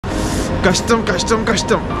കഷ്ടം കഷ്ടം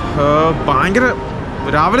കഷ്ടം. ഭയങ്കര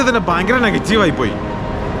രാവിലെ തന്നെ ഭയങ്കര നെഗറ്റീവായി പോയി.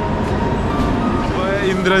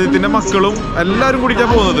 ഇന്ദ്രജിത്തിന്റെ മക്കളും എല്ലാവരും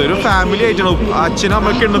കൂടിയിട്ടാണ് പോകുന്നത്. ഒരു ഫാമിലി ആയിട്ടാണ്. അച്ഛനും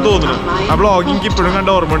അമ്മയൊക്കെ ഉണ്ടെന്ന് തോന്നുന്നു. ആ വ്ളോഗ് എനിക്ക് ഇപ്പോഴും കണ്ട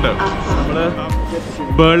ഓർമ്മയുണ്ട്. നമ്മള്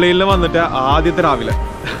ബെർലിനിൽ വന്നിട്ട് ആദ്യത്തെ രാവിലെ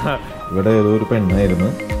ഇവിടെ ഏതോ ഒരു പെണ്ണായിരുന്നു,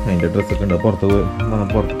 അതിന്റെ ഡ്രസ്സൊക്കെ ഉണ്ട്.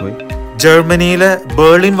 പുറത്ത് പോയി ജർമ്മനിയിലെ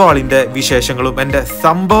ബെർലിൻ വാളിന്റെ വിശേഷങ്ങളും എൻ്റെ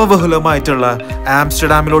സംഭവബഹുലമായിട്ടുള്ള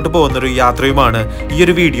ആംസ്റ്റർഡാമിലോട്ട് പോകുന്നൊരു യാത്രയുമാണ് ഈ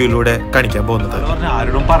ഒരു വീഡിയോയിലൂടെ കാണിക്കാൻ പോകുന്നത്.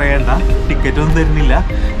 ആരോടും പറയണ്ട, ടിക്കറ്റ് ഒന്നും തരുന്നില്ല,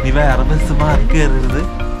 നീ വേറെ ബസ് മാറി കയറരുത്.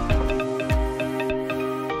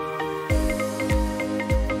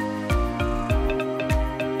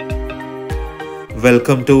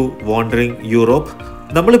 Welcome to wandering Europe.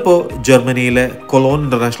 നമ്മളിപ്പോൾ ജർമ്മനിയിലെ കൊളോൺ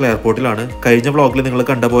ഇന്റർനാഷണൽ എയർപോർട്ടിലാണ്. കഴിഞ്ഞ വ്ളോഗിൽ നിങ്ങൾ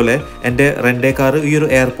കണ്ട പോലെ എൻ്റെ റെൻ്റേ കാർ ഈ ഒരു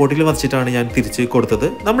എയർപോർട്ടിൽ വച്ചിട്ടാണ് ഞാൻ തിരിച്ച് കൊടുത്തത്.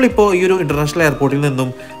 നമ്മളിപ്പോൾ ഈ ഒരു ഇന്റർനാഷണൽ എയർപോർട്ടിൽ നിന്നും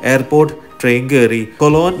എയർപോർട്ട് ട്രെയിൻ കയറി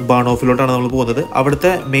കൊളോൺ ബാണോഫിലോട്ടാണ് നമ്മൾ പോകുന്നത്.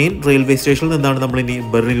 അവിടുത്തെ മെയിൻ റെയിൽവേ സ്റ്റേഷനിൽ നിന്നാണ് നമ്മൾ ഇനി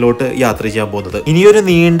ബെർലിനിലോട്ട് യാത്ര ചെയ്യാൻ പോകുന്നത്. ഇനിയൊരു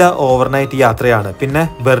നീണ്ട ഓവർനൈറ്റ് യാത്രയാണ്, പിന്നെ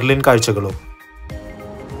ബെർലിൻ കാഴ്ചകളും.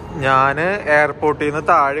 ഞാൻ എയർപോർട്ടിൽ നിന്ന്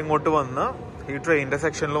താഴെ ഇങ്ങോട്ട് വന്ന് ഈ ട്രെയിനിൻ്റെ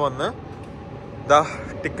സെക്ഷനിൽ വന്ന്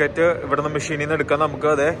ടിക്കറ്റ് ഇവിടുന്ന് മെഷീനിൽ നിന്ന് എടുക്കാൻ നമുക്ക്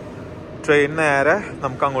അതെ ട്രെയിൻ നേരെ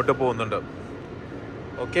നമുക്ക് അങ്ങോട്ട് പോകുന്നുണ്ട്.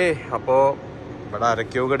 ഓക്കെ, അപ്പോൾ ഇവിടെ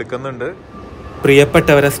ആരൊക്കെയോ എടുക്കുന്നുണ്ട്.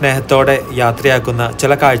 പ്രിയപ്പെട്ടവരെ സ്നേഹത്തോടെ യാത്രയാക്കുന്ന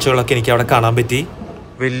ചില കാഴ്ചകളൊക്കെ എനിക്ക് അവിടെ കാണാൻ പറ്റി.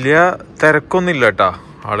 വലിയ തിരക്കൊന്നുമില്ല കേട്ടാ,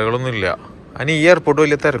 ആളുകളൊന്നുമില്ല. അതിന് ഈ എയർപോർട്ട്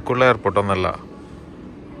വലിയ തിരക്കുള്ള എയർപോർട്ടൊന്നുമല്ല,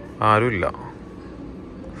 ആരുമില്ല.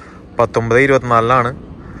 19:24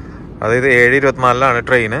 അതായത് 7:24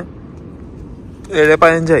 ട്രെയിന്.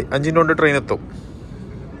 7:15 5 മിനിറ്റ് കൊണ്ട് ട്രെയിൻ എത്തും.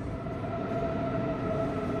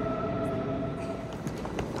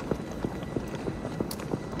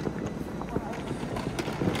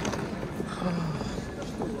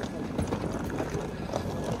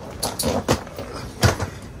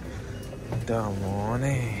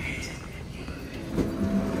 മോനെ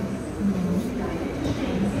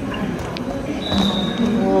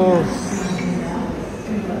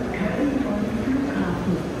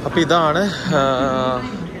അപ്പൊ ഇതാണ്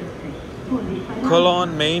Cologne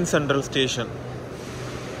main central station.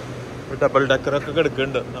 Double ഡക്കറൊക്കെ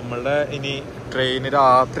കിടക്കുന്നുണ്ട്. നമ്മളുടെ ഇനി ട്രെയിൻ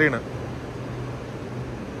രാത്രിയാണ്.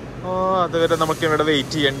 അതുവരെ നമുക്ക് ഇവിടെ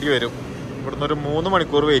വെയിറ്റ് ചെയ്യേണ്ടി വരും. ഇവിടുന്ന് ഒരു 3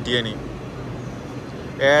 മണിക്കൂർ വെയിറ്റ് ചെയ്യാൻ.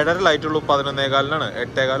 7:30 ലൈറ്റുള്ളൂ. 11:15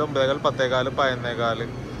 8:15 9:15 10:15 11:15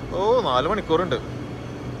 4 മണിക്കൂറുണ്ട്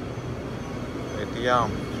വെയിറ്റ് ചെയ്യാം.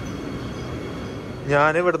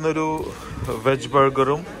 ഞാൻ ഇവിടുന്ന് ഒരു വെജ്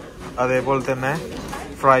ബർഗറും അതേപോലെ തന്നെ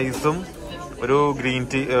ഫ്രൈസും ഒരു ഗ്രീൻ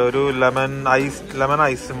ടീ ഒരു ലെമൺ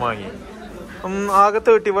ഐസും വാങ്ങി. ആകെ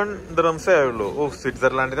 31 ദിർഹംസേ ആയുള്ളൂ.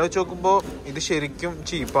 സ്വിറ്റ്സർലാൻഡിനെ വെച്ച് നോക്കുമ്പോൾ ഇത് ശരിക്കും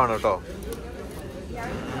ചീപ്പാണ് കേട്ടോ.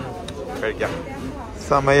 കഴിക്കാം.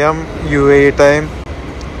 സമയം UAE ടൈം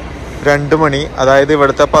 2 മണി, അതായത്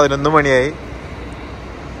ഇവിടുത്തെ 11 മണിയായി.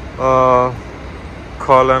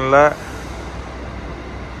 കൊളോണിലെ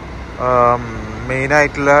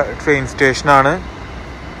മെയിനായിട്ടുള്ള ട്രെയിൻ സ്റ്റേഷനാണ്.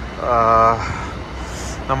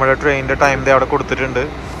 നമ്മുടെ ട്രെയിനിൻ്റെ ടൈം അവിടെ കൊടുത്തിട്ടുണ്ട്.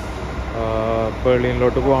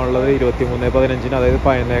 ബെർലിനിലോട്ട് പോകാനുള്ളത് 23:15, അതായത്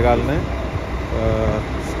 11:15.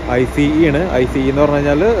 ICE ആണ്. ICE എന്ന് പറഞ്ഞു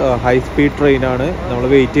കഴിഞ്ഞാൽ ഹൈ സ്പീഡ് ട്രെയിനാണ്. നമ്മൾ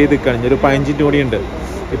വെയിറ്റ് ചെയ്ത് നിൽക്കുകയാണ്. ഒരു 15 മിനിറ്റ് കൂടി ഉണ്ട്.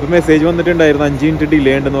 ഇപ്പം മെസ്സേജ് വന്നിട്ടുണ്ടായിരുന്നു 5 മിനിറ്റ്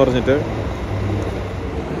ഡിലേ ഉണ്ടെന്ന് പറഞ്ഞിട്ട്.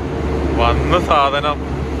 വന്ന സാധനം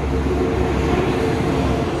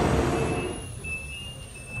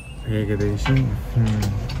ഏകദേശം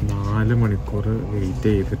 4 മണിക്കൂർ വെയിറ്റ്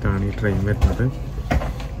ചെയ്തിട്ടാണ് ഈ ട്രെയിൻ വരുന്നത്.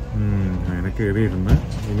 അങ്ങനെ കയറിയിരുന്ന്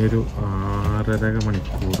ഇനിയൊരു 6.5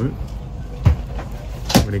 മണിക്കൂർ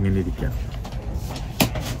ഇവിടെ ഇങ്ങനെ ഇരിക്കാം,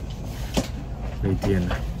 വെയിറ്റ് ചെയ്യാൻ.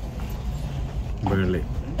 Berlin,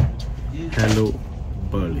 hello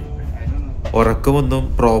Berlin. ഉറക്കമൊന്നും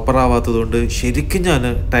പ്രോപ്പർ ആവാത്തതുകൊണ്ട് ശരിക്കും ഞാൻ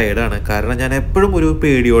ടയേർഡാണ്. കാരണം ഞാൻ എപ്പോഴും ഒരു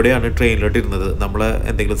പേടിയോടെയാണ് ട്രെയിനിലോട്ട് ഇരുന്നത്. നമ്മൾ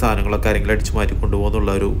എന്തെങ്കിലും സാധനങ്ങളൊക്കെ ആരെങ്കിലും അടിച്ചു മാറ്റി കൊണ്ടുപോകുന്നുള്ള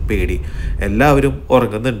ഒരു പേടി. എല്ലാവരും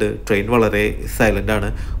ഉറങ്ങുന്നുണ്ട്. ട്രെയിൻ വളരെ സൈലൻ്റ് ആണ്.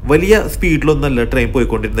 വലിയ സ്പീഡിലൊന്നല്ല ട്രെയിൻ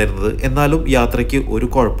പോയിക്കൊണ്ടിരുന്നിരുന്നത്. എന്നാലും യാത്രയ്ക്ക് ഒരു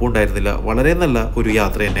കുഴപ്പവും ഉണ്ടായിരുന്നില്ല. വളരെ നല്ല ഒരു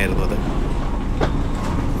യാത്ര തന്നെയായിരുന്നു അത്.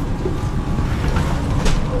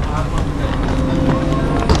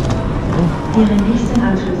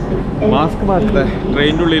 മാസ്ക് മാറ്റട്ടെ.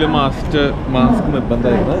 ട്രെയിനിൻ്റെ ഉള്ളിൽ മാസ്ക്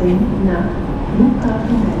നിർബന്ധമായിരുന്നു.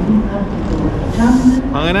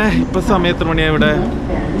 അങ്ങനെ ഇപ്പം സമയം എത്ര മണിയാണ് ഇവിടെ?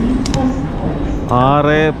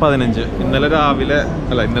 6:15. ഇന്നലെ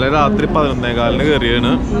രാത്രി 11:15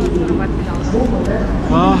 കയറിയാണ്.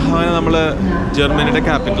 അങ്ങനെ നമ്മൾ ജർമ്മനിയുടെ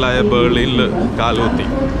ക്യാപിറ്റലായ ബെർലിനിൽ കാലുകുത്തി.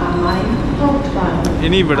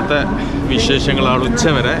 ഇനി ഇവിടുത്തെ വിശേഷങ്ങളാണ്.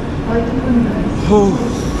 ഉച്ചവരെ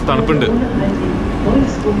തണുപ്പുണ്ട്,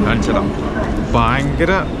 കാണിച്ചിടാം.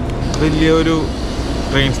 ഭയങ്കര വലിയൊരു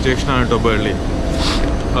ട്രെയിൻ സ്റ്റേഷനാണ് കേട്ടോ ബെർലിൻ.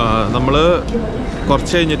 നമ്മൾ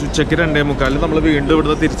കുറച്ച് കഴിഞ്ഞിട്ട് ഉച്ചയ്ക്ക് 2:45 നമ്മൾ വീണ്ടും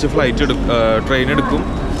ഇവിടുന്ന് തിരിച്ച് ട്രെയിൻ എടുക്കും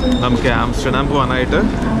നമുക്ക് ആംസ്റ്റർഡാം പോകാനായിട്ട്.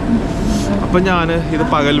 അപ്പം ഞാൻ ഇത്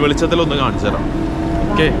പകൽ വെളിച്ചത്തിലൊന്ന് കാണിച്ചു തരാം.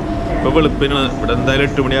 ഓക്കെ, ഇപ്പോൾ വെളുപ്പിന് ഇവിടെ എന്തായാലും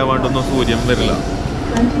 8 മണിയാവാണ്ടൊന്നും സൂര്യൻ വരില്ല,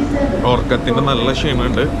 ഉറക്കത്തിൻ്റെ നല്ല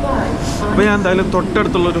ക്ഷീണമുണ്ട്. അപ്പോൾ ഞാൻ എന്തായാലും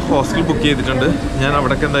തൊട്ടടുത്തുള്ളൊരു ഹോസ്റ്റൽ ബുക്ക് ചെയ്തിട്ടുണ്ട്. ഞാൻ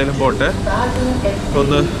അവിടേക്ക് എന്തായാലും പോട്ടെ,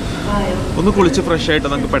 ഒന്ന് കുളിച്ച് ഫ്രഷ് ആയിട്ട്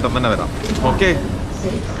നമുക്ക് പെട്ടെന്ന് തന്നെ വരാം. Okay,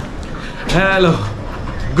 hello,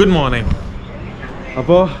 good morning.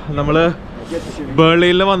 അപ്പോൾ നമ്മൾ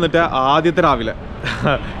ബെർലിനിൽ വന്നിട്ട് ആദ്യത്തെ രാവിലെ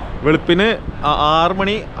വെളുപ്പിന് 6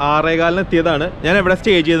 മണി 6:15 എത്തിയതാണ്. ഞാൻ എവിടെ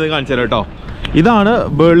സ്റ്റേ ചെയ്തത് കാണിച്ചു തരാം കേട്ടോ. ഇതാണ്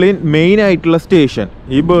ബെർലിൻ മെയിൻ ആയിട്ടുള്ള സ്റ്റേഷൻ.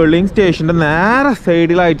 ഈ ബെർലിൻ സ്റ്റേഷൻ്റെ നേരെ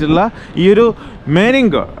സൈഡിലായിട്ടുള്ള ഈ ഒരു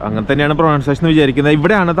മെനിങ്ക്, അങ്ങനെ തന്നെയാണ് പ്രൊണൗൺസിയേഷൻ വിചാരിക്കുന്നത്,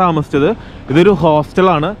 ഇവിടെയാണ് താമസിച്ചത്. ഇതൊരു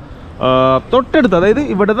ഹോസ്റ്റലാണ് തൊട്ടടുത്ത്, അതായത്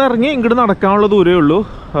ഇവിടെ നിന്ന് ഇറങ്ങി ഇങ്ങോട്ട് നടക്കാനുള്ള ദൂരമേ ഉള്ളൂ.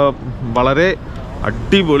 വളരെ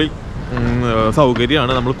അടിപൊളി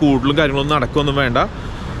സൗകര്യമാണ്. നമ്മൾ കൂടുതലും കാര്യങ്ങളൊന്നും നടക്കുകയൊന്നും വേണ്ട.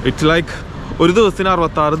 ഇറ്റ്സ് ലൈക്ക് ഒരു ദിവസത്തിന്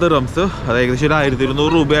 66 ദിർഹംസ്, അത് ഏകദേശം ഒരു 1200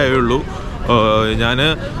 രൂപയായേ ഉള്ളൂ. ഞാൻ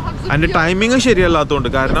എൻ്റെ ടൈമിങ് ശരിയല്ലാത്തതുകൊണ്ട്,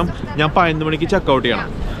 കാരണം ഞാൻ 11 മണിക്ക് ചെക്കൗട്ട്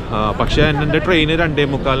ചെയ്യണം. പക്ഷേ എൻ്റെ ട്രെയിന്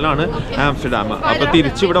 2:45 ആംസ്റ്റർഡാം. അപ്പോൾ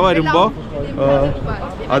തിരിച്ചിവിടെ വരുമ്പോൾ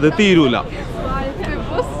അത് തീരൂല.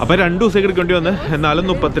 അപ്പോൾ 2 ദിവസത്തേക്ക് എടുക്കേണ്ടി വന്ന്, എന്നാലും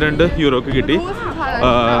 32 യൂറോക്ക് കിട്ടി.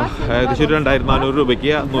 ഏകദേശം ഒരു 2400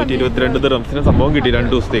 രൂപയ്ക്ക് 122 ദിർഹംസിന് സംഭവം കിട്ടി 2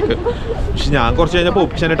 ദിവസത്തേക്ക്. പക്ഷെ ഞാൻ കുറച്ച് കഴിഞ്ഞപ്പോൾ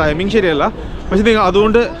പക്ഷേ എൻ്റെ ടൈമിങ് ശരിയല്ല. പക്ഷെ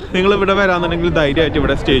അതുകൊണ്ട് നിങ്ങൾ ഇവിടെ വരാമെന്നുണ്ടെങ്കിൽ ധൈര്യമായിട്ട്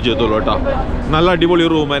ഇവിടെ സ്റ്റേ ചെയ്തോളൂ കേട്ടോ. നല്ല അടിപൊളി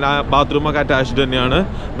റൂം, ബാത്റൂമൊക്കെ അറ്റാച്ച്ഡ് തന്നെയാണ്.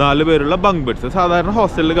 4 പേരുള്ള ബങ്ക് ബെഡ്സ്, സാധാരണ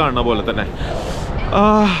ഹോസ്റ്റലിൽ കാണുന്ന പോലെ തന്നെ.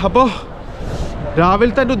 അപ്പോൾ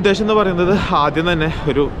രാവിലത്തെ എൻ്റെ ഉദ്ദേശം എന്ന് പറയുന്നത് ആദ്യം തന്നെ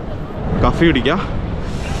ഒരു കഫി കുടിക്കുക,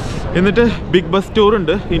 എന്നിട്ട് ബിഗ് ബസ് ടൂർ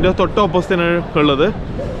ഉണ്ട് ഇതിൻ്റെ തൊട്ട് ഓപ്പോസിറ്റ് ഉള്ളത്.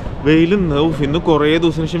 വെയിൽ ഇന്ന് കുറേ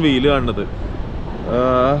ദിവസത്തിന് ശേഷം വെയിൽ കാണുന്നത്.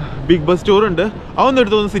 ബിഗ് ബസ് ടൂർ ഉണ്ട്, അതൊന്നും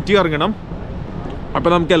എടുത്തൊന്ന് സിറ്റി ഇറങ്ങണം. അപ്പോൾ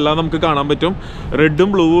നമുക്ക് കാണാൻ പറ്റും. റെഡും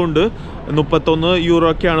ബ്ലൂവും ഉണ്ട്. 31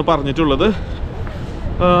 യൂറോയൊക്കെയാണ് പറഞ്ഞിട്ടുള്ളത്.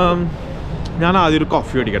 ഞാൻ ആദ്യം ഒരു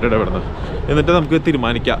കോഫി മേടിക്കട്ടെ ഇവിടുന്ന്, എന്നിട്ട് നമുക്ക്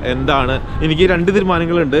തീരുമാനിക്കാം എന്താണ്. എനിക്ക് 2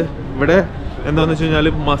 തീരുമാനങ്ങളുണ്ട് ഇവിടെ. എന്താണെന്ന് വെച്ച് കഴിഞ്ഞാൽ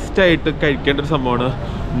മസ്റ്റായിട്ട് കഴിക്കേണ്ട ഒരു സംഭവമാണ്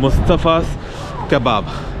മുസ്തഫാസ്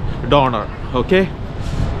കബാബ് ഡോണർ. ഓക്കെ,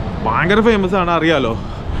 ഭയങ്കര ഫേമസ് ആണ്, അറിയാലോ.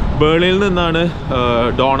 ബേർലിനിൽ നിന്നാണ്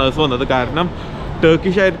ഡോണേഴ്സ് വന്നത്, കാരണം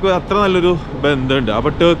ടർക്കിഷ് ആയിരിക്കും അത്ര നല്ലൊരു ബന്ധമുണ്ട്.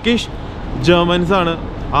 അപ്പോൾ ടർക്കിഷ് ജർമ്മൻസാണ്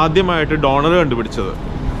ആദ്യമായിട്ട് ഡോണർ കണ്ടുപിടിച്ചത്.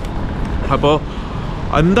 അപ്പോൾ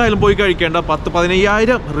എന്തായാലും പോയി കഴിക്കേണ്ട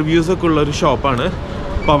 10-15,000 റിവ്യൂസൊക്കെ ഉള്ളൊരു ഷോപ്പാണ്.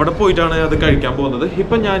 അപ്പോൾ അവിടെ പോയിട്ടാണ് അത് കഴിക്കാൻ പോകുന്നത്.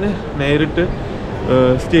 ഇപ്പം ഞാൻ നേരിട്ട്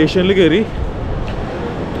സ്റ്റേഷനിൽ കയറി.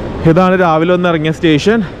 ഇതാണ് രാവിലെ ഒന്ന് ഇറങ്ങിയ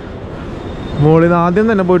സ്റ്റേഷൻ. മോളിൽ നിന്ന് ആദ്യം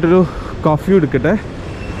തന്നെ പോയിട്ടൊരു കോഫി എടുക്കട്ടെ,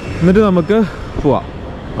 എന്നിട്ട് നമുക്ക് പോവാം.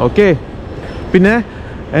 ഓക്കെ, പിന്നെ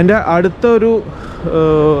എൻ്റെ അടുത്തൊരു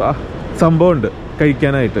സംഭവമുണ്ട്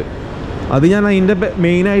കഴിക്കാനായിട്ട്. അത് ഞാൻ അതിൻ്റെ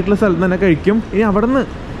മെയിനായിട്ടുള്ള സ്ഥലത്ത് തന്നെ കഴിക്കും. ഇനി അവിടെ നിന്ന്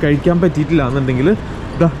കഴിക്കാൻ പറ്റിയിട്ടില്ല എന്നുണ്ടെങ്കിൽ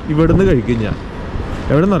ഇതാ ഇവിടെ നിന്ന് കഴിക്കും. ഞാൻ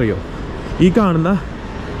എവിടെ നിന്നറിയോ? ഈ കാണുന്ന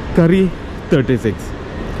കറി 36.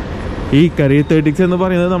 ഈ കറി 36 എന്ന്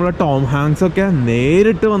പറയുന്നത് നമ്മളെ ടോം ഹാങ്ക്സ് ഒക്കെ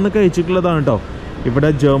നേരിട്ട് വന്ന് കഴിച്ചിട്ടുള്ളതാണ് കേട്ടോ. ഇവിടെ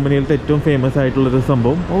ജർമ്മനിയിലത്തെ ഏറ്റവും ഫേമസ് ആയിട്ടുള്ളൊരു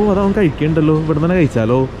സംഭവം. അതവൻ കഴിക്കണ്ടല്ലോ, ഇവിടെ തന്നെ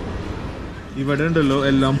കഴിച്ചാലോ. ഇവിടെ ഉണ്ടല്ലോ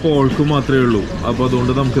എല്ലാം പോൾക്ക് മാത്രമേ ഉള്ളൂ, അപ്പോൾ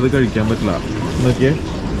അതുകൊണ്ട് നമുക്കിത് കഴിക്കാൻ പറ്റില്ല. നോക്കിയേ,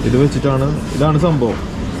 ഇത് വെച്ചിട്ടാണ്, ഇതാണ് സംഭവം.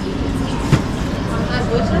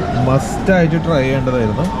 മസ്റ്റായിട്ട് ട്രൈ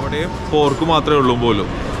ചെയ്യേണ്ടതായിരുന്നു. അവിടെ പോർക്ക് മാത്രമേ ഉള്ളൂ പോലും.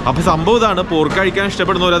 അപ്പോൾ സംഭവം ഇതാണ്, പോർക്ക് കഴിക്കാൻ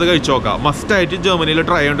ഇഷ്ടപ്പെടുന്നവർ അത് കഴിച്ചു നോക്കാം. മസ്റ്റായിട്ട് ജർമ്മനിയിൽ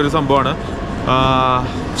ട്രൈ ചെയ്യേണ്ട ഒരു സംഭവമാണ്.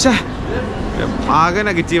 പക്ഷേ ആകെ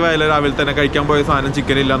നെഗറ്റീവായാലും രാവിലെ തന്നെ കഴിക്കാൻ പോയ സാധനം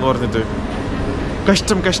ചിക്കൻ ഇല്ല എന്ന് പറഞ്ഞിട്ട്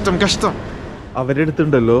കഷ്ടം. അവരുടെ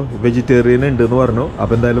അടുത്തുണ്ടല്ലോ വെജിറ്റേറിയൻ ഉണ്ടെന്ന് പറഞ്ഞു.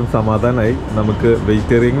 അപ്പോൾ എന്തായാലും സമാധാനമായി. നമുക്ക്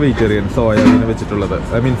വെജിറ്റേറിയൻ സോയാബീൻ വെച്ചിട്ടുള്ളത്,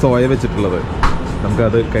 സോയ വെച്ചിട്ടുള്ളത്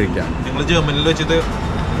നമുക്കത് കഴിക്കാം. നിങ്ങൾ ജർമ്മനിയിൽ വെച്ചിട്ട്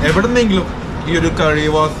എവിടെ നിന്നെങ്കിലും ഈ ഒരു കറി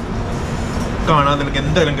വാസ് കാണാൻ നിനക്ക്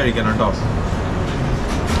എന്തായാലും കഴിക്കണം കേട്ടോ.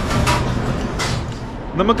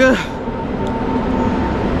 നമുക്ക്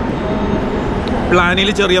പ്ലാനിൽ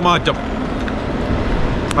ചെറിയ മാറ്റം,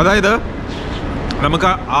 അതായത് നമുക്ക്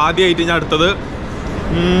ആദ്യമായിട്ട് ഞാൻ അടുത്തത്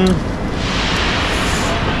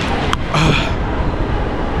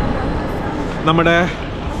നമ്മുടെ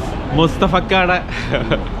മുസ്തഫക്കാടെ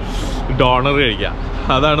ഡോണർ കഴിക്കാം.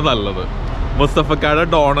 അതാണ് നല്ലത്. മുസ്തഫക്കാടെ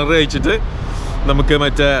ഡോണർ കഴിച്ചിട്ട് നമുക്ക്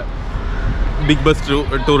മറ്റേ ബിഗ് ബസ്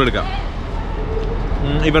ടൂർ എടുക്കാം.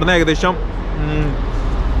 ഇവിടുന്ന് ഏകദേശം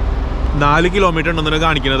 4 കിലോമീറ്റർ ഉണ്ടെന്നാണ്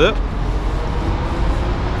കാണിക്കുന്നത്.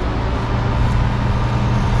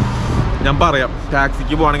 ഞാൻ പറയാം,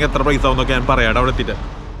 ടാക്സിക്ക് പോകണമെങ്കിൽ എത്ര പൈസ ആവുന്നൊക്കെ ഞാൻ പറയാം അവിടെ എത്തിയിട്ട്.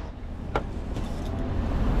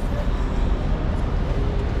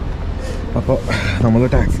 അപ്പോൾ നമ്മൾ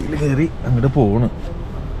ടാക്സിയിൽ കയറി അങ്ങോട്ട് പോകണ്.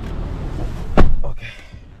 ഓക്കെ,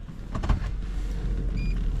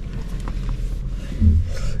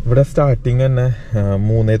 ഇവിടെ സ്റ്റാർട്ടിങ് തന്നെ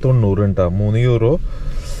 3.90 കേട്ടോ,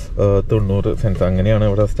 €3.90 അങ്ങനെയാണ്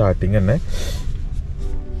ഇവിടെ സ്റ്റാർട്ടിങ് തന്നെ.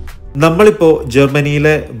 നമ്മളിപ്പോ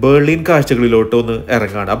ജർമ്മനിയിലെ ബെർലിൻ കാഴ്ചകളിലോട്ട് ഒന്ന്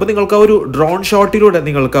ഇറങ്ങാണ്. അപ്പൊ നിങ്ങൾക്ക് ആ ഒരു ഡ്രോൺ ഷോട്ടിലൂടെ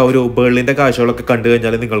നിങ്ങൾക്ക് ആ ഒരു ബെർലിന്റെ കാഴ്ചകളൊക്കെ കണ്ടു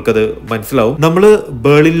കഴിഞ്ഞാൽ നിങ്ങൾക്കത് മനസ്സിലാവും. നമ്മള്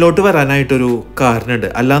ബെർലിനിലോട്ട് വരാനായിട്ടൊരു കാരണമുണ്ട്.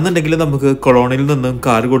 അല്ലാന്നുണ്ടെങ്കിൽ നമുക്ക് കൊളോണിയിൽ നിന്നും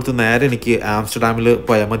കാർ കൊടുത്ത് നേരെ എനിക്ക് ആംസ്റ്റർഡാമിൽ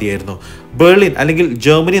പോയാൽ മതിയായിരുന്നു. ബെർലിൻ അല്ലെങ്കിൽ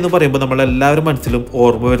ജർമ്മനി എന്ന് പറയുമ്പോൾ നമ്മളെല്ലാവരും മനസ്സിലും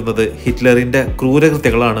ഓർമ്മ വരുന്നത് ഹിറ്റ്ലറിന്റെ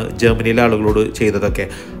ക്രൂരകൃത്യങ്ങളാണ് ജർമ്മനിയിലെ ആളുകളോട് ചെയ്തതൊക്കെ.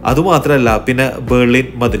 അതുമാത്രമല്ല പിന്നെ ബെർലിൻ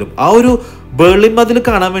മതിലും. ആ ഒരു ബെർലിൻ മതിൽ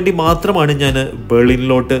കാണാൻ വേണ്ടി മാത്രമാണ് ഞാൻ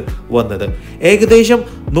ബെർലിനിലോട്ട് വന്നത്. ഏകദേശം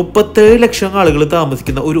 37 ലക്ഷം ആളുകൾ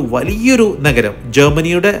താമസിക്കുന്ന ഒരു വലിയൊരു നഗരം,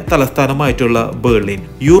 ജർമ്മനിയുടെ തലസ്ഥാനമായിട്ടുള്ള ബെർലിൻ.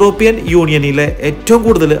 യൂറോപ്യൻ യൂണിയനിലെ ഏറ്റവും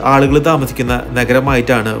കൂടുതൽ ആളുകൾ താമസിക്കുന്ന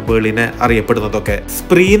നഗരമായിട്ടാണ് ബെർലിനെ അറിയപ്പെടുന്നതൊക്കെ.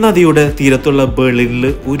 സ്പ്രീ നദിയുടെ തീരത്തുള്ള ബെർലിനിൽ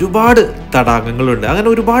ഒരുപാട് തടാകങ്ങളുണ്ട്. അങ്ങനെ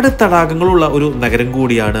ഒരുപാട് തടാകങ്ങളുള്ള ഒരു നഗരം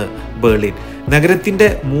കൂടിയാണ് ബെർലിൻ. നഗരത്തിന്റെ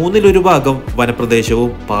 1/3 ഭാഗം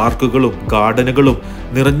വനപ്രദേശവും പാർക്കുകളും ഗാർഡനുകളും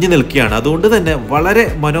നിറഞ്ഞു നിൽക്കുകയാണ്. അതുകൊണ്ട് തന്നെ വളരെ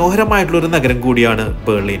മനോഹരമായിട്ടുള്ള ഒരു നഗരം കൂടിയാണ്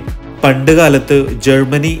ബെർലിൻ. പണ്ട് കാലത്ത്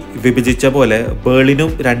ജർമ്മനി വിഭജിച്ച പോലെ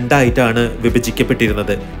ബെർലിനും 2ആയിട്ടാണ്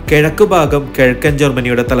വിഭജിക്കപ്പെട്ടിരുന്നത്. കിഴക്ക് ഭാഗം കിഴക്കൻ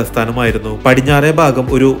ജർമ്മനിയുടെ തലസ്ഥാനമായിരുന്നു. പടിഞ്ഞാറേ ഭാഗം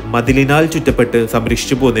ഒരു മതിലിനാൽ ചുറ്റപ്പെട്ട്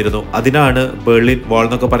സംരക്ഷിച്ചു പോന്നിരുന്നു. അതിനാണ് ബെർലിൻ വാൾ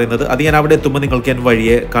എന്നൊക്കെ പറയുന്നത്. അത് ഞാൻ അവിടെ എത്തുമ്പോൾ നിങ്ങൾക്ക് ഞാൻ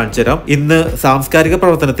വഴിയെ കാണിച്ചു തരാം. ഇന്ന് സാംസ്കാരിക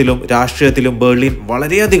പ്രവർത്തനത്തിലും രാഷ്ട്രീയത്തിലും ബെർലിൻ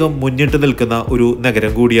വളരെയധികം മുന്നിട്ട് നിൽക്കുന്ന ഒരു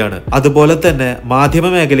നഗരം കൂടിയാണ്. അതുപോലെ തന്നെ മാധ്യമ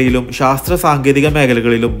മേഖലയിലും ശാസ്ത്ര സാങ്കേതിക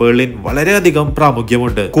മേഖലകളിലും ബെർലിൻ വളരെയധികം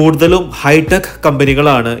പ്രാമുഖ്യമുണ്ട്. കൂടുതലും ഹൈടെക്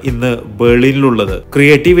കമ്പനികളാണ് ഇന്ന് ബെർലിനിലുള്ളത്.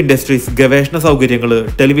 ക്രിയേറ്റീവ് ഇൻഡസ്ട്രീസ്, ഗവേഷണ സൗകര്യങ്ങൾ,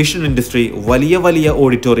 ടെലിവിഷൻ ഇൻഡസ്ട്രി, വലിയ വലിയ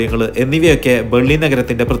ഓഡിറ്റോറിയങ്ങൾ എന്നിവയൊക്കെ ബെർലിൻ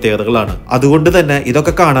നഗരത്തിന്റെ പ്രത്യേകതകളാണ്. അതുകൊണ്ട് തന്നെ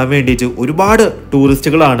ഇതൊക്കെ കാണാൻ വേണ്ടിയിട്ട് ഒരുപാട്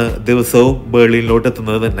ടൂറിസ്റ്റുകളാണ് ദിവസവും ബെർലിനിലോട്ട്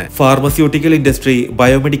എത്തുന്നത് തന്നെ. Pharmaceutical industry,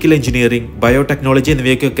 biomedical engineering, biotechnology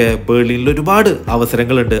എന്നിവയ്ക്കൊക്കെ ബെർലിനിൽ ഒരുപാട്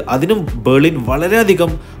അവസരങ്ങളുണ്ട്. അതിനും ബെർലിൻ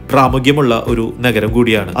വളരെയധികം പ്രാമുഖ്യമുള്ള ഒരു നഗരം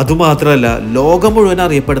കൂടിയാണ്. അതുമാത്രമല്ല ലോകം മുഴുവൻ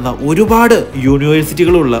അറിയപ്പെടുന്ന ഒരുപാട്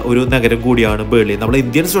യൂണിവേഴ്സിറ്റികളുള്ള ഒരു നഗരം കൂടിയാണ് ബെർലിൻ. നമ്മുടെ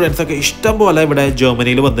ഇന്ത്യൻ സ്റ്റുഡൻസ് ഒക്കെ ഇഷ്ടം പോലെ ഇവിടെ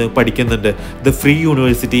ജർമ്മനിയിൽ വന്ന് പഠിക്കുന്നുണ്ട്. The free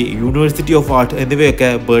university, university of art എന്നിവയൊക്കെ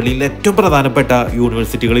ബെർലിനിലെ ഏറ്റവും പ്രധാനപ്പെട്ട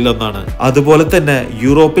യൂണിവേഴ്സിറ്റികളിൽ ഒന്നാണ്. അതുപോലെ തന്നെ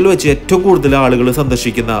യൂറോപ്പിൽ വെച്ച് ഏറ്റവും കൂടുതൽ ആളുകൾ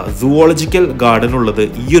സന്ദർശിക്കുന്ന സൂവോളജിക്കൽ ഗാർഡൻ ഉള്ളത്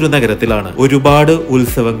ഈ ഒരു നഗരത്തിലാണ്. ഒരുപാട്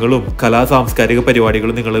ഉത്സവങ്ങളും കലാ സാംസ്കാരിക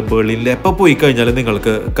പരിപാടികളും നിങ്ങൾ ബെർലിനിൽ എപ്പോൾ പോയി കഴിഞ്ഞാലും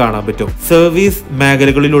നിങ്ങൾക്ക് കാണാൻ പറ്റും. സർവീസ്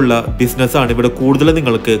മേഖലകളിലുള്ള ബിസിനസ് ആണ് ഇവിടെ കൂടുതൽ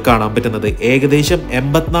നിങ്ങൾക്ക് കാണാൻ പറ്റുന്നത്. ഏകദേശം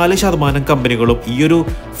 84% കമ്പനികളും ഈ ഒരു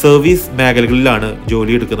സർവീസ് മേഖലകളിലാണ്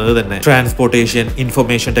ജോലി എടുക്കുന്നത് തന്നെ. Transportation,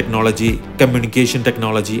 information technology, communication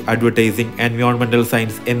technology, advertising, എൻവയോൺമെന്റൽ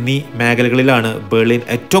science എന്നീ മേഖലകളിലാണ് ബെർലിൻ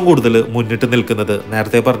ഏറ്റവും കൂടുതൽ മുന്നിട്ട് നിൽക്കുന്നത്.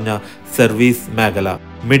 നേരത്തെ പറഞ്ഞ സർവീസ് മേഖല.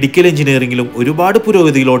 മെഡിക്കൽ എഞ്ചിനീയറിംഗിലും ഒരുപാട്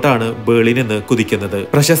പുരോഗതിയിലോട്ടാണ് ബെർലിൻ ഇന്ന് കുതിക്കുന്നത്.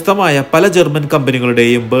 പ്രശസ്തമായ പല ജർമ്മൻ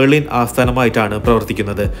കമ്പനികളുടെയും ബെർലിൻ ആസ്ഥാനമായിട്ടാണ്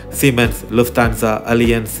പ്രവർത്തിക്കുന്നത്. സിമെൻസ്, ലുഫ്താൻസ,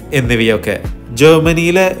 അലിയൻസ് എന്നിവയൊക്കെ.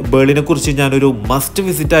 ജർമ്മനിയിലെ ബെർലിനെ കുറിച്ച് ഞാനൊരു മസ്റ്റ്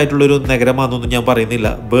വിസിറ്റ് ആയിട്ടുള്ള ഒരു നഗരമാണെന്നൊന്നും ഞാൻ പറയുന്നില്ല.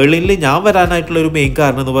 ബെർലിനിൽ ഞാൻ വരാനായിട്ടുള്ള ഒരു മെയിൻ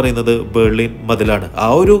കാരണം എന്ന് പറയുന്നത് ബെർലിൻ മതിലാണ്. ആ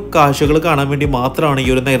ഒരു കാഴ്ചകൾ കാണാൻ വേണ്ടി മാത്രമാണ് ഈ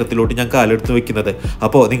ഒരു നഗരത്തിലോട്ട് ഞാൻ കാലെടുത്ത് വെക്കുന്നത്.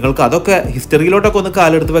 അപ്പോൾ നിങ്ങൾക്ക് അതൊക്കെ ഹിസ്റ്ററിയിലോട്ടൊക്കെ ഒന്ന്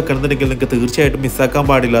കാലെടുത്ത് വെക്കണമെന്നുണ്ടെങ്കിൽ നിങ്ങൾക്ക് തീർച്ചയായിട്ടും മിസ്സാക്കാൻ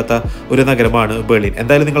പാടില്ലാത്ത ഒരു നഗരമാണ് ബെർലിൻ.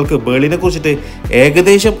 എന്തായാലും നിങ്ങൾക്ക് ബെർലിനെ കുറിച്ചിട്ട്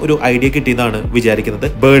ഏകദേശം ഒരു ഐഡിയ കിട്ടിയെന്നാണ് വിചാരിക്കുന്നത്.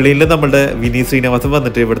 ബെർലിനിൽ നമ്മുടെ വിനീത് ശ്രീനിവാസൻ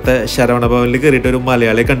വന്നിട്ട് ഇവിടുത്തെ ശരവണ ഭവനിൽ കയറിയിട്ട് ഒരു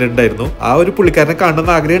മലയാളിയെ കണ്ടിട്ടുണ്ടായിരുന്നു. ആ ഒരു പുള്ളിക്കാരനെ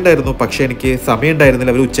കാണണമെന്ന് ആഗ്രഹം ഉണ്ടായിരുന്നു. പക്ഷെ എനിക്ക് സമയം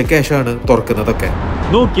ഉണ്ടായിരുന്നില്ല. അവർ ഉച്ചയ്ക്ക് ശേഷമാണ് തുറക്കുന്നതൊക്കെ.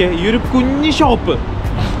 നോക്കിയേ ഈ ഒരു കുഞ്ഞു ഷോപ്പ്,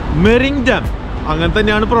 മെറിംഗ്ഡാം അങ്ങനെ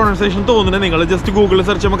തന്നെയാണ് പ്രൊണൗൺസിയേഷൻ തോന്നുന്നത്. നിങ്ങൾ ജസ്റ്റ് ഗൂഗിളിൽ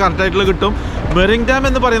സെർച്ച് ചെയ്യുമ്പോൾ കറക്റ്റ് ആയിട്ടുള്ള കിട്ടും. മെറിംഗ്ഡാം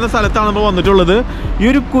എന്ന് പറയുന്ന സ്ഥലത്താണ് നമ്മൾ വന്നിട്ടുള്ളത്. ഈ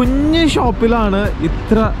ഒരു കുഞ്ഞു ഷോപ്പിലാണ്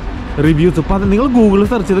ഇത്ര റിവ്യൂസ്. നിങ്ങൾ ഗൂഗിളിൽ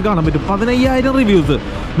സെർച്ച് ചെയ്ത് കാണാൻ പറ്റും. 15,000 റിവ്യൂസ്.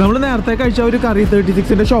 നമ്മൾ നേരത്തെ കഴിച്ച ഒരു കറി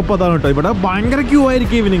 36ന്റെ ഷോപ്പ് അതാണ് കേട്ടോ. ഇവിടെ ഭയങ്കര ക്യൂ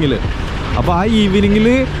ആയിരിക്കും ഈവനിങ്ങിൽ. അപ്പോൾ ആ ഈവനിങ്ങിൽ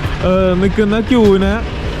നിൽക്കുന്ന ക്യൂവിനെ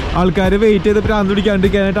ആൾക്കാർ വെയിറ്റ് ചെയ്ത് പ്രാന്ത്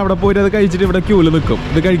പിടിക്കാണ്ടിരിക്കാനായിട്ട് അവിടെ പോയിട്ട് അത് കഴിച്ചിട്ട് ഇവിടെ ക്യൂവിൽ നിൽക്കും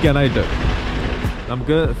ഇത് കഴിക്കാനായിട്ട്.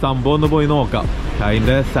 നമുക്ക് സംഭവം ഒന്ന് പോയി നോക്കാം.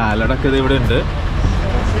 അതിൻ്റെ സാലഡൊക്കെ ഇത് ഇവിടെ ഉണ്ട്.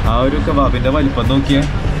 ആ ഒരു കബാബിൻ്റെ വലിപ്പം നോക്കിയേ.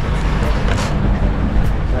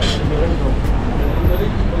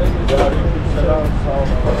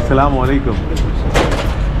 അസ്സലാമു അലൈക്കും.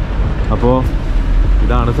 അപ്പോൾ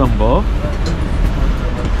ഇതാണ് സംഭവം.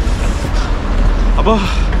 അപ്പോൾ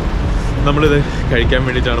നമ്മളിത് കഴിക്കാൻ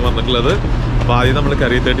വേണ്ടിയിട്ടാണ് വന്നിട്ടുള്ളത്. അപ്പോൾ ആദ്യം നമ്മൾ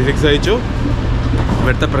കറി 36 കഴിച്ചു,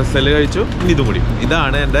 ഇവിടുത്തെ പ്രസല് കഴിച്ചു, ഇനി ഇതും കൂടി.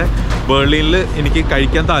 ഇതാണ് എൻ്റെ ബെർലിനിൽ എനിക്ക്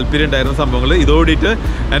കഴിക്കാൻ താല്പര്യം ഉണ്ടായിരുന്ന സംഭവങ്ങൾ. ഇതോടിയിട്ട്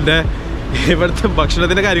എൻ്റെ ഇവിടുത്തെ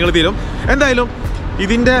ഭക്ഷണത്തിൻ്റെ കാര്യങ്ങൾ തീരും. എന്തായാലും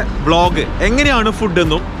ഇതിൻ്റെ വ്ളോഗ് എങ്ങനെയാണ്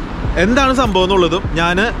ഫുഡെന്നും എന്താണ് സംഭവം എന്നുള്ളതും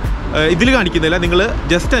ഞാൻ ഇതിൽ കാണിക്കുന്നില്ല. നിങ്ങൾ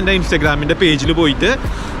ജസ്റ്റ് എൻ്റെ ഇൻസ്റ്റാഗ്രാമിൻ്റെ പേജിൽ പോയിട്ട്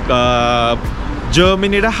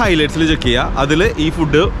ജർമ്മനിയുടെ ഹൈലൈറ്റ്സിൽ ചെക്ക് ചെയ്യുക. അതിൽ ഈ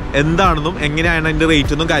ഫുഡ് എന്താണെന്നും എങ്ങനെയാണ് അതിൻ്റെ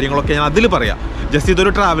റേറ്റെന്നും കാര്യങ്ങളൊക്കെ ഞാൻ അതിൽ പറയാം. ജസ്റ്റ്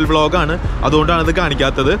ഇതൊരു ട്രാവൽ വ്ളോഗാണ്, അതുകൊണ്ടാണ് ഇത്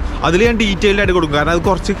കാണിക്കാത്തത്. അതിൽ ഞാൻ ഡീറ്റെയിൽഡ് ആയിട്ട് കൊടുക്കും, കാരണം അത്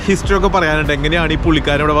കുറച്ച് ഹിസ്റ്ററി ഒക്കെ പറയാനുണ്ട്, എങ്ങനെയാണ് ഈ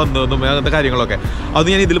പുള്ളിക്കാരൻ ഇവിടെ വന്നതെന്നും അങ്ങനത്തെ കാര്യങ്ങളൊക്കെ. അത്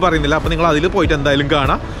ഞാൻ ഇതിൽ പറയുന്നില്ല. അപ്പോൾ നിങ്ങൾ അതിൽ പോയിട്ട് എന്തായാലും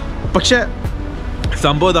കാണാം. പക്ഷേ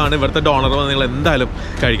സംഭവം ഇതാണ്, ഇവിടുത്തെ ഡോണർ വന്ന് നിങ്ങൾ എന്തായാലും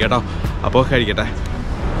കഴിക്കട്ടോ. അപ്പോൾ കഴിക്കട്ടെ.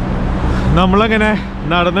 നമ്മളങ്ങനെ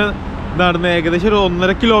നടന്ന് ഏകദേശം ഒരു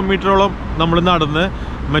 1.5 കിലോമീറ്ററോളം നമ്മൾ നടന്ന്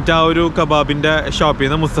മറ്റേ ആ ഒരു കബാബിൻ്റെ ഷോപ്പിൽ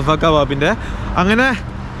നിന്ന്, മുസ്തഫ കബാബിൻ്റെ, അങ്ങനെ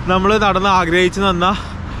നമ്മൾ നടന്ന് ആഗ്രഹിച്ച് നിന്ന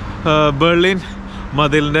ബെർലിൻ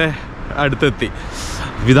മതിലിൻ്റെ അടുത്തെത്തി.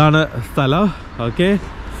 ഇതാണ് സ്ഥലം. ഓക്കെ,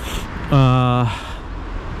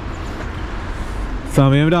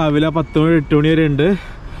 സമയം രാവിലെ 10 മണി 8 മണി വരെ ഉണ്ട്.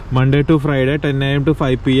 Monday to Friday 10 AM to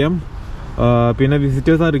 5 PM. പിന്നെ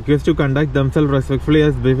visitors are requested to conduct themselves respectfully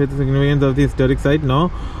as befits the significance of the historic site. No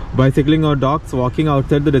bicycling or dogs walking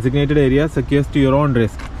outside the designated area, secures to your own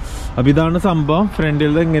risk. അപ്പോൾ ഇതാണ് സംഭവം.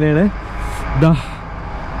 ഫ്രണ്ടിൽ ഇങ്ങനെയാണ്. ഇതാ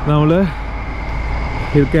നമ്മൾ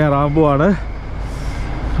ഇത് കയറാൻ പോവാണ്.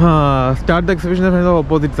 Start the exhibition from the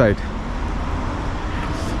opposite side.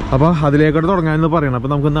 അപ്പോൾ അതിലേക്കോട്ട് തുടങ്ങാമെന്ന് പറയണം.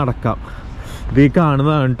 അപ്പോൾ നമുക്ക് നടക്കാം. ഇത്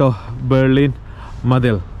കാണുന്നതാണ് കേട്ടോ ബെർലിൻ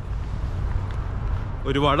മതിൽ.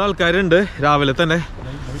 ഒരുപാട് ആൾക്കാരുണ്ട് രാവിലെ തന്നെ.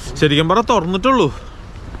 ശരിക്കും പറഞ്ഞാൽ തുറന്നിട്ടുള്ളൂ,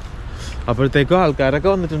 അപ്പോഴത്തേക്കും ആൾക്കാരൊക്കെ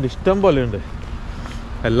വന്നിട്ടുണ്ട്, ഇഷ്ടം പോലെ ഉണ്ട്.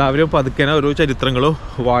 എല്ലാവരും പതുക്കനെ ഓരോ ചരിത്രങ്ങളും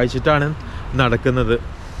വായിച്ചിട്ടാണ് നടക്കുന്നത്.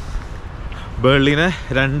 ബെർലിനെ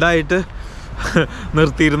രണ്ടായിട്ട്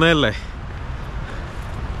നിർത്തിയിരുന്നതല്ലേ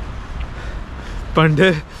പണ്ട്.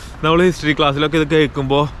 നമ്മൾ ഹിസ്റ്ററി ക്ലാസ്സിലൊക്കെ ഇത്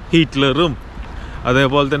കേൾക്കുമ്പോൾ ഹിറ്റ്ലറും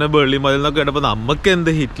അതേപോലെ തന്നെ ബെർലിൻ മതിൽ എന്നൊക്കെ കേട്ടപ്പോൾ നമുക്കെന്ത്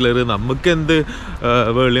ഹിറ്റ്ലർ, നമുക്കെന്ത്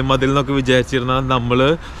ബെർലിൻ മതിൽ എന്നൊക്കെ വിചാരിച്ചിരുന്ന നമ്മൾ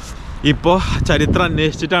ഇപ്പോൾ ചരിത്രം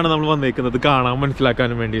അന്വേഷിച്ചിട്ടാണ് നമ്മൾ വന്നേക്കുന്നത്, കാണാൻ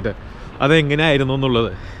മനസ്സിലാക്കാനും വേണ്ടിയിട്ട് അതെങ്ങനെയായിരുന്നു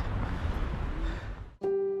എന്നുള്ളത്.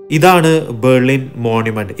 ഇതാണ് ബെർലിൻ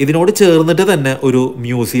മോണ്യുമെന്റ്. ഇതിനോട് ചേർന്നിട്ട് തന്നെ ഒരു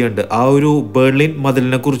മ്യൂസിയം ഉണ്ട്. ആ ഒരു ബെർലിൻ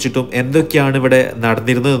മതിലിനെ കുറിച്ചിട്ടും എന്തൊക്കെയാണ് ഇവിടെ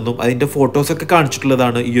നടന്നിരുന്നതെന്നും അതിന്റെ ഫോട്ടോസൊക്കെ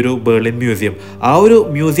കാണിച്ചിട്ടുള്ളതാണ് ഈ ഒരു ബെർലിൻ മ്യൂസിയം. ആ ഒരു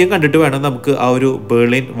മ്യൂസിയം കണ്ടിട്ട് വേണം നമുക്ക് ആ ഒരു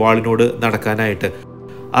ബെർലിൻ വാളിനോട് നടക്കാനായിട്ട്.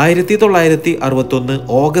 1961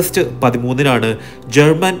 ഓഗസ്റ്റ് 13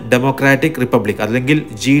 ജർമ്മൻ ഡെമോക്രാറ്റിക് റിപ്പബ്ലിക് അല്ലെങ്കിൽ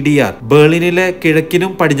GDR ബെർലിനിലെ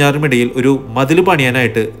കിഴക്കിനും പടിഞ്ഞാറിനും ഇടയിൽ ഒരു മതിൽ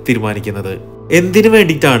പണിയാനായിട്ട് തീരുമാനിക്കുന്നത്. എന്തിനു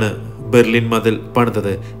വേണ്ടിയിട്ടാണ് ബെർലിൻ മതിൽ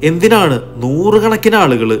പണിതത്? എന്തിനാണ് നൂറുകണക്കിന്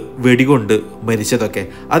ആളുകൾ വെടികൊണ്ട് മരിച്ചതൊക്കെ?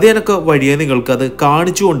 അത് ഞാനൊക്കെ വഴിയെ നിങ്ങൾക്ക് അത്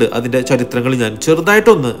കാണിച്ചുകൊണ്ട് അതിൻ്റെ ചരിത്രങ്ങൾ ഞാൻ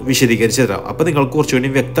ചെറുതായിട്ടൊന്ന് വിശദീകരിച്ചു തരാം. അപ്പം നിങ്ങൾക്ക്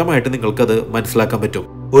കുറച്ചുകൂടി വ്യക്തമായിട്ട് നിങ്ങൾക്കത് മനസ്സിലാക്കാൻ പറ്റും.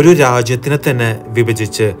 ഒരു രാജ്യത്തിനെ തന്നെ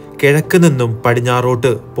വിഭജിച്ച് കിഴക്ക് നിന്നും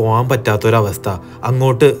പടിഞ്ഞാറോട്ട് പോകാൻ പറ്റാത്തൊരവസ്ഥ,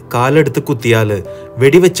 അങ്ങോട്ട് കാലെടുത്ത് കുത്തിയാൽ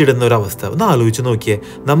വെടിവെച്ചിടുന്ന ഒരവസ്ഥ ഒന്ന് ആലോചിച്ച് നോക്കിയേ.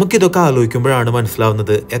 നമുക്കിതൊക്കെ ആലോചിക്കുമ്പോഴാണ്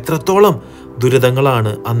മനസ്സിലാവുന്നത് എത്രത്തോളം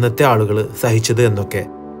ദുരിതങ്ങളാണ് അന്നത്തെ ആളുകൾ സഹിച്ചത് എന്നൊക്കെ.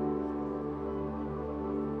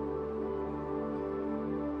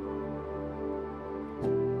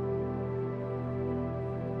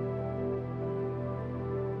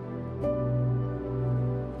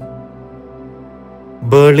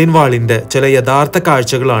 ബെർലിൻ വാളിന്റെ ചില യഥാർത്ഥ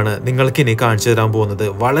കാഴ്ചകളാണ് നിങ്ങൾക്ക് ഇനി കാണിച്ചു തരാൻ പോകുന്നത്.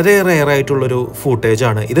 വളരെ റെയർ ആയിട്ടുള്ളൊരു ഫൂട്ടേജ്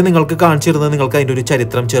ആണ് ഇത്. നിങ്ങൾക്ക് കാണിച്ചു തരുന്നത് നിങ്ങൾക്ക് അതിൻ്റെ ഒരു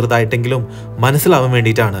ചരിത്രം ചെറുതായിട്ടെങ്കിലും മനസ്സിലാവാൻ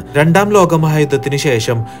വേണ്ടിയിട്ടാണ്. 2ാം ലോക മഹായുദ്ധത്തിന്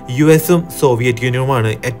ശേഷം US-ഉം സോവിയറ്റ്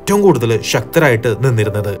യൂണിയനുമാണ് ഏറ്റവും കൂടുതൽ ശക്തരായിട്ട്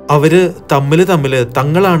നിന്നിരുന്നത്. അവര് തമ്മിൽ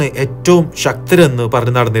തങ്ങളാണ് ഏറ്റവും ശക്തരെന്ന്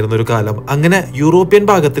പറഞ്ഞ് നടന്നിരുന്ന ഒരു കാലം. അങ്ങനെ യൂറോപ്യൻ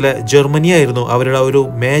ഭാഗത്തിലെ ജർമ്മനി ആയിരുന്നു അവരുടെ ഒരു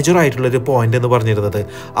മേജർ ആയിട്ടുള്ള ഒരു പോയിന്റ് എന്ന് പറഞ്ഞിരുന്നത്.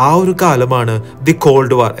 ആ ഒരു കാലമാണ് ദി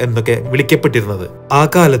കോൾഡ് വാർ എന്നൊക്കെ വിളിക്കപ്പെട്ടിരുന്നത്. ആ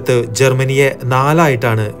കാലത്ത് ജർമ്മനിയെ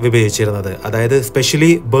 4ആയിട്ടാണ് വിഭജിച്ചിരുന്നത്. അതായത് സ്പെഷ്യലി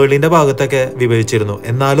ബെർലിന്റെ ഭാഗത്തൊക്കെ വിഭജിച്ചിരുന്നു.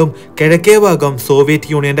 എന്നാലും കിഴക്കേ ഭാഗം സോവിയറ്റ്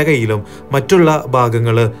യൂണിയന്റെ കയ്യിലും മറ്റുള്ള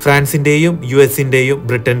ഭാഗങ്ങള് ഫ്രാൻസിന്റെയും US-ന്റെയും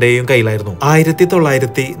ബ്രിട്ടന്റെയും കയ്യിലായിരുന്നു.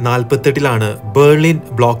 1948 ബെർലിൻ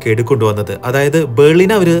ബ്ലോക്കേഡ് കൊണ്ടുവന്നത്. അതായത്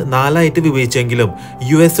ബെർലിൻ അവര് 4ആയിട്ട് വിഭജിച്ചെങ്കിലും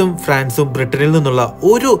US-ഉം ഫ്രാൻസും ബ്രിട്ടനിൽ നിന്നുള്ള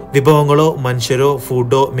ഒരു വിഭവങ്ങളോ മനുഷ്യരോ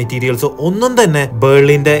ഫുഡോ മെറ്റീരിയൽസോ ഒന്നും തന്നെ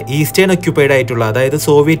ബെർലിന്റെ ഈസ്റ്റേൺ ഒക്യുപ്പൈഡ് ആയിട്ടുള്ള അതായത്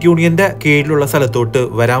സോവിയറ്റ് യൂണിയന്റെ കീഴിലുള്ള സ്ഥലത്തോട്ട്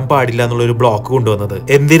വരാൻ പാടില്ല എന്നുള്ളൊരു ബ്ലോക്ക് കൊണ്ടുവന്നത്.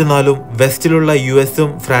 എന്നിരുന്നാലും വെസ്റ്റിലുള്ള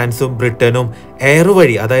US-ഉം ഫ്രാൻസും ബ്രിട്ടനും എയർ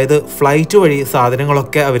വഴി അതായത് ഫ്ലൈറ്റ് വഴി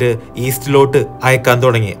സാധനങ്ങളൊക്കെ അവര് ഈസ്റ്റിലോട്ട് അയക്കാൻ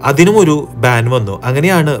തുടങ്ങി. അതിനും ഒരു ബാൻ വന്നു.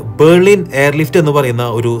 അങ്ങനെയാണ് ബെർലിൻ എയർലിഫ്റ്റ് എന്ന് പറയുന്ന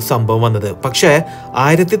ഒരു സംഭവം വന്നത്. പക്ഷേ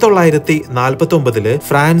 1949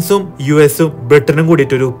 ഫ്രാൻസും US-ഉം ബ്രിട്ടനും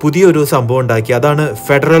കൂടിയിട്ടൊരു പുതിയൊരു സംഭവം ഉണ്ടാക്കി. അതാണ്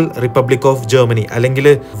ഫെഡറൽ റിപ്പബ്ലിക് ഓഫ് ജർമ്മനി അല്ലെങ്കിൽ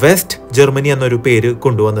വെസ്റ്റ് ജർമ്മനി എന്നൊരു പേര്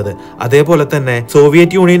കൊണ്ടുവന്നത്. അതേപോലെ തന്നെ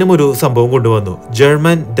സോവിയറ്റ് യൂണിയനും ഒരു സംഭവം കൊണ്ടുവന്നു,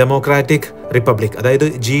 ജർമ്മൻ ഡെമോക്രാറ്റിക് റിപ്പബ്ലിക് അതായത്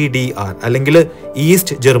GDR അല്ലെങ്കിൽ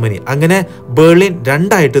ഈസ്റ്റ് ജർമ്മനി. അങ്ങനെ ബെർലിൻ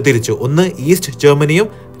 2ആയിട്ട് തിരിച്ചു. ഒന്ന് ഈസ്റ്റ് ജർമ്മനിയും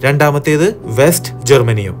രണ്ടാമത്തേത് വെസ്റ്റ്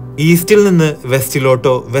ജർമ്മനിയും. ഈസ്റ്റിൽ നിന്ന്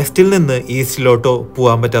വെസ്റ്റിലോട്ടോ വെസ്റ്റിൽ നിന്ന് ഈസ്റ്റിലോട്ടോ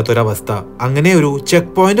പോകാൻ പറ്റാത്തൊരവസ്ഥ. അങ്ങനെ ഒരു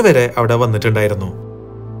ചെക്ക് പോയിന്റ് വരെ അവിടെ വന്നിട്ടുണ്ടായിരുന്നു.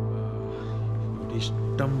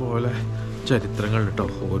 ഇഷ്ടം പോലെ ചരിത്രങ്ങൾ കേട്ടോ.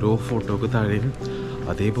 ഓരോ ഫോട്ടോക്ക് താഴെയും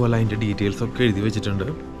അതേപോലെ അതിൻ്റെ ഡീറ്റെയിൽസൊക്കെ എഴുതി വെച്ചിട്ടുണ്ട്.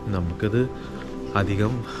 നമുക്കത്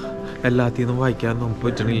അധികം എല്ലാത്തിൽ നിന്നും വായിക്കാൻ നമുക്ക്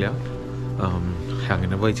പറ്റണില്ല.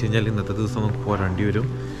 അങ്ങനെ വായിച്ചു കഴിഞ്ഞാൽ ഇന്നത്തെ ദിവസം നമുക്ക് പോരാണ്ടി വരും.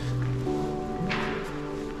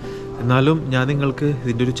 എന്നാലും ഞാൻ നിങ്ങൾക്ക്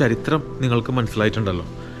ഇതിൻ്റെ ഒരു ചരിത്രം നിങ്ങൾക്ക് മനസ്സിലായിട്ടുണ്ടല്ലോ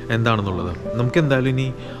എന്താണെന്നുള്ളത്. നമുക്ക് എന്തായാലും ഇനി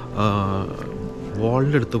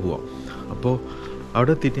വാളിൻ്റെ അടുത്ത് പോവാം. അപ്പോൾ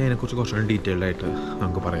അവിടെ എത്തിയിട്ട് അതിനെക്കുറിച്ച് കുറച്ചുകൂടി ഡീറ്റെയിൽഡായിട്ട്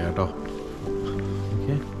നമുക്ക് പറയാം കേട്ടോ.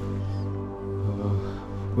 ഓക്കെ,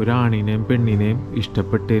 ഒരാണിനെയും പെണ്ണിനെയും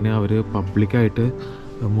ഇഷ്ടപ്പെട്ടതിന് അവർ പബ്ലിക്കായിട്ട്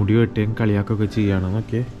മുടി വെട്ടുകയും കളിയാക്കുകയൊക്കെ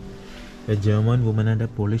ചെയ്യുകയാണെന്നൊക്കെ. A German woman and a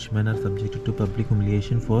Polish man are subjected to public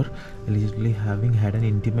humiliation for allegedly having had an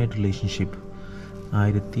intimate relationship.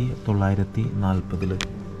 1940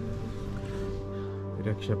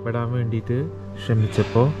 രക്ഷപ്പെടാൻ വേണ്ടിയിട്ട്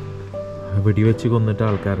ശ്രമിച്ചപ്പോൾ വെടിവെച്ച് കൊന്നിട്ട്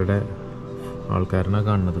ആൾക്കാരനാണ്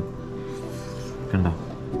കാണുന്നത്. കണ്ട,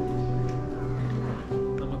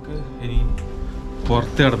 നമുക്ക് ഇനി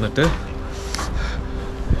പുറത്ത് കിടന്നിട്ട്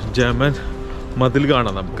ജർമ്മൻ മതിൽ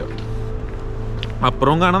കാണാം. നമുക്ക്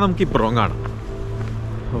അപ്പുറവും കാണാം, നമുക്ക് ഇപ്പുറവും കാണാം.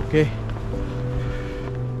 ഓക്കെ,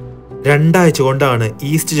 2 ആഴ്ച കൊണ്ടാണ്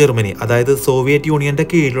ഈസ്റ്റ് ജർമ്മനി, അതായത് സോവിയറ്റ് യൂണിയന്റെ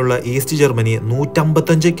കീഴിലുള്ള ഈസ്റ്റ് ജർമ്മനി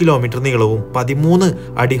 155 കിലോമീറ്റർ നീളവും 13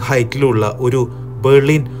 അടി ഹൈറ്റിലുള്ള ഒരു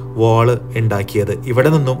ബെർലിൻ വാള് ഉണ്ടാക്കിയത്. ഇവിടെ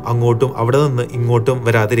നിന്നും അങ്ങോട്ടും അവിടെ നിന്ന് ഇങ്ങോട്ടും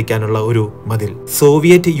വരാതിരിക്കാനുള്ള ഒരു മതിൽ.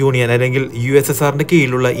 സോവിയറ്റ് യൂണിയൻ അല്ലെങ്കിൽ USSRന്റെ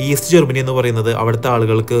കീഴിലുള്ള ഈസ്റ്റ് ജർമ്മനി എന്ന് പറയുന്നത് അവിടുത്തെ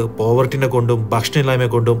ആളുകൾക്ക് പോവർട്ടിനെ കൊണ്ടും ഭക്ഷണമില്ലായ്മ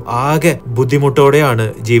കൊണ്ടും ആകെ ബുദ്ധിമുട്ടോടെയാണ്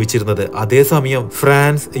ജീവിച്ചിരുന്നത്. അതേസമയം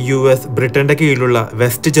ഫ്രാൻസ്, US, ബ്രിട്ടന്റെ കീഴിലുള്ള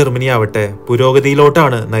വെസ്റ്റ് ജർമ്മനി ആവട്ടെ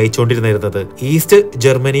പുരോഗതിയിലോട്ടാണ് നയിച്ചുകൊണ്ടിരുന്നത്. ഈസ്റ്റ്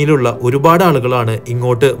ജർമ്മനിയിലുള്ള ഒരുപാട് ആളുകളാണ്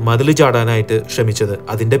ഇങ്ങോട്ട് മതിൽ ചാടാനായിട്ട് ശ്രമിച്ചത്.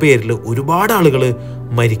 അതിന്റെ പേരിൽ ഒരുപാട് ആളുകൾ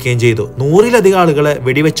മരിക്കുകയും ചെയ്തു. 100-ലധികം ആളുകളെ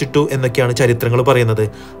വെടിവെച്ചിട്ടു എന്നൊക്കെയാണ് ചരിത്രങ്ങൾ പറയുന്നത്.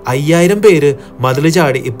 5000 പേര് മതിൽ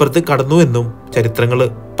ചാടി ഇപ്പുറത്ത് കടന്നു എന്നും ചരിത്രങ്ങൾ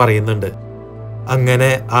പറയുന്നുണ്ട്. അങ്ങനെ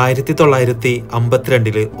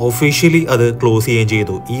 1952 ഒഫീഷ്യലി അത് ക്ലോസ് ചെയ്യുകയും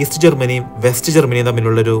ചെയ്തു. ഈസ്റ്റ് ജർമ്മനിയും വെസ്റ്റ് ജർമ്മനിയും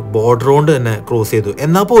തമ്മിലുള്ളൊരു ബോർഡർ കൊണ്ട് തന്നെ ക്ലോസ് ചെയ്തു.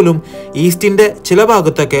 എന്നാൽ പോലും ഈസ്റ്റിന്റെ ചില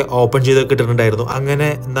ഭാഗത്തൊക്കെ ഓപ്പൺ ചെയ്ത് കിട്ടുന്നുണ്ടായിരുന്നു. അങ്ങനെ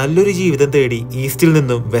നല്ലൊരു ജീവിതം തേടി ഈസ്റ്റിൽ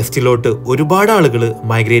നിന്നും വെസ്റ്റിലോട്ട് ഒരുപാട് ആളുകൾ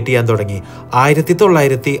മൈഗ്രേറ്റ് ചെയ്യാൻ തുടങ്ങി.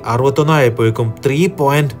 1961 ആയപ്പോഴേക്കും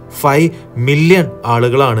 3.5 മില്യൺ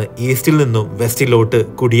ആളുകളാണ് ഈസ്റ്റിൽ നിന്നും വെസ്റ്റിലോട്ട്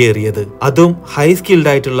കുടിയേറിയത്. അതും ഹൈ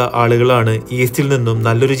സ്കിൽഡ് ആയിട്ടുള്ള ആളുകളാണ് ഈസ്റ്റിൽ നിന്നും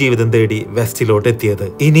നല്ലൊരു ജീവിതം തേടി വെസ്റ്റിലോട്ട് എത്തിയത്.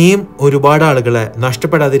 ഇനിയും ഒരുപാട് ആളുകളെ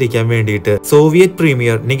നഷ്ടപ്പെടാതിരിക്കാൻ വേണ്ടിയിട്ട് Soviet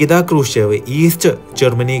premier Nikita Khrushchev east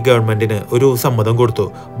Germany ഗവൺമെന്റിന് ഒരു സമ്മതം കൊടുത്തു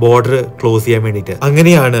ബോർഡർ ക്ലോസ് ചെയ്യാൻ വേണ്ടിയിട്ട്.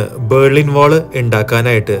 അങ്ങനെയാണ് ബെർലിൻ വാള്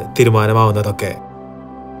ഉണ്ടാക്കാനായിട്ട് തീരുമാനമാവുന്നതൊക്കെ.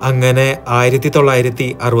 അങ്ങനെ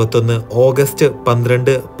 1961 ഓഗസ്റ്റ്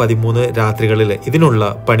 12-13 രാത്രികളിൽ ഇതിനുള്ള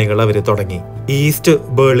പണികൾ അവർ തുടങ്ങി. ഈസ്റ്റ്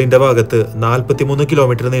ബെർലിന്റെ ഭാഗത്ത് 43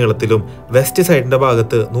 കിലോമീറ്റർ നീളത്തിലും വെസ്റ്റ് സൈഡിന്റെ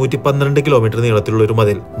ഭാഗത്ത് 112 കിലോമീറ്റർ നീളത്തിലുള്ള ഒരു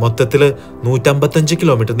മതിൽ, മൊത്തത്തിൽ 155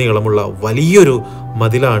 കിലോമീറ്റർ നീളമുള്ള വലിയൊരു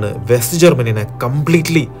മതിലാണ് വെസ്റ്റ് ജർമ്മനിനെ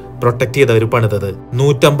കംപ്ലീറ്റ്ലി പ്രൊട്ടക്ട് ചെയ്ത് അവർ പണിതത്.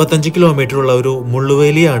 155 കിലോമീറ്റർ ഉള്ള ഒരു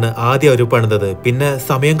മുള്ളുവേലിയാണ് ആദ്യം അവർ പണിതത്. പിന്നെ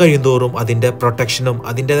സമയം കഴിയുന്തോറും അതിന്റെ പ്രൊട്ടക്ഷനും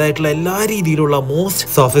അതിൻ്റെതായിട്ടുള്ള എല്ലാ രീതിയിലുള്ള മോസ്റ്റ്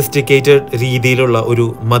സോഫിസ്റ്റിക്കേറ്റഡ് രീതിയിലുള്ള ഒരു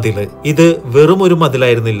മതില്. ഇത് വെറും ഒരു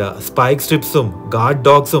മതിലായിരുന്നില്ല. സ്പൈക്ക് സ്ട്രിപ്സും ഗാർഡ്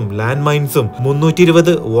ഡോഗ്സും ലാൻഡ് മൈൻസും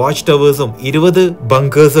 320 വാച്ച് ടവേഴ്സും 20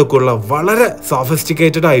 ബങ്കേഴ്സും ഒക്കെ ഉള്ള വളരെ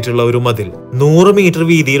സോഫിസ്റ്റിക്കേറ്റഡ് ആയിട്ടുള്ള ഒരു മതിൽ. 100 മീറ്റർ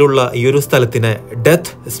വീതിയിലുള്ള ഈ ഒരു സ്ഥലത്തിന്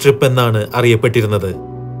ഡെത്ത് സ്ട്രിപ്പ് എന്നാണ് അറിയപ്പെട്ടിരുന്നത്.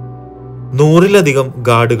 100-ലധികം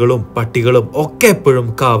ഗാർഡുകളും പട്ടികളും ഒക്കെ എപ്പോഴും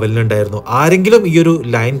കാവലിനുണ്ടായിരുന്നു. ആരെങ്കിലും ഈ ഒരു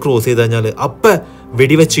ലൈൻ ക്രോസ് ചെയ്ത് കഴിഞ്ഞാൽ അപ്പ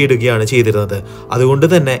വെടിവെച്ചിടുകയാണ് ചെയ്തിരുന്നത്. അതുകൊണ്ട്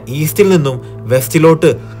തന്നെ ഈസ്റ്റിൽ നിന്നും വെസ്റ്റിലോട്ട്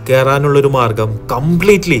കയറാനുള്ളൊരു മാർഗം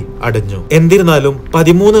കംപ്ലീറ്റ്ലി അടഞ്ഞു. എന്നിരുന്നാലും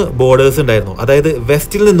 13 ബോർഡേഴ്സ് ഉണ്ടായിരുന്നു, അതായത്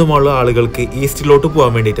വെസ്റ്റിൽ നിന്നുമുള്ള ആളുകൾക്ക് ഈസ്റ്റിലോട്ട്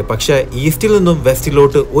പോകാൻ വേണ്ടിയിട്ട്. പക്ഷെ ഈസ്റ്റിൽ നിന്നും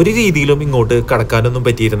വെസ്റ്റിലോട്ട് ഒരു രീതിയിലും ഇങ്ങോട്ട് കടക്കാനൊന്നും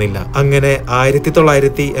പറ്റിയിരുന്നില്ല. അങ്ങനെ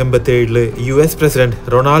 1987 US പ്രസിഡന്റ്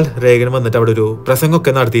റൊണാൾഡ് റേഗൻ വന്നിട്ട് അവിടെ ഒരു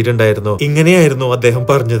പ്രസംഗമൊക്കെ നടത്തിയിട്ടുണ്ടായിരുന്നു. ഇങ്ങനെയായിരുന്നു അദ്ദേഹം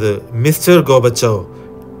പറഞ്ഞത്: mister Gorbachev,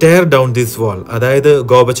 tear down this wall. അതായത്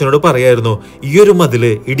ഗോർബച്ചനോട് പറയായിരുന്നു ഈ ഒരു മതില്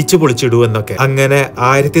ഇടിച്ചു പൊളിച്ചിടൂ എന്നൊക്കെ. അങ്ങനെ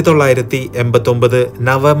 1989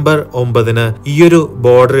 നവംബർ 9 ഈ ഒരു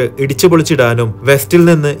ബോർഡർ ഇടിച്ചു പൊളിച്ചിടാനും വെസ്റ്റിൽ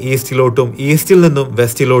നിന്ന് ഈസ്റ്റിലോട്ടും ഈസ്റ്റിൽ നിന്നും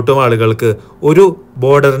വെസ്റ്റിലോട്ടും ആളുകൾക്ക് ഒരു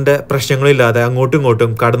ബോർഡറിന്റെ പ്രശ്നങ്ങളില്ലാതെ അങ്ങോട്ടും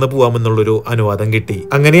ഇങ്ങോട്ടും കടന്നു പോവാമെന്നുള്ളൊരു അനുവാദം കിട്ടി.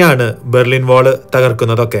 അങ്ങനെയാണ് ബെർലിൻ വാള്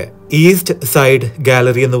തകർക്കുന്നതൊക്കെ. ഈസ്റ്റ് സൈഡ്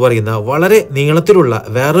ഗാലറി എന്ന് പറയുന്ന വളരെ നീളത്തിലുള്ള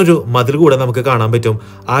വേറൊരു മതിൽ കൂടെ നമുക്ക് കാണാൻ പറ്റും.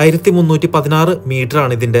 1316 മീറ്റർ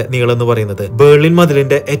ആണ് ഇതിന്റെ നീളം എന്ന് പറയുന്നത്. ബെർലിൻ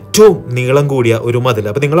മതിലിന്റെ ഏറ്റവും നീളം കൂടിയ ഒരു മതിൽ.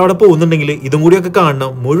 അപ്പൊ നിങ്ങൾ അവിടെ പോകുന്നുണ്ടെങ്കിൽ ഇതും കൂടിയൊക്കെ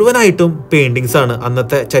കാണണം. മുഴുവനായിട്ടും പെയിന്റിങ്സ് ആണ്.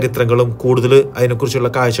 അന്നത്തെ ചരിത്രങ്ങളും കൂടുതൽ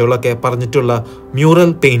അതിനെക്കുറിച്ചുള്ള കാഴ്ചകളൊക്കെ പറഞ്ഞിട്ടുള്ള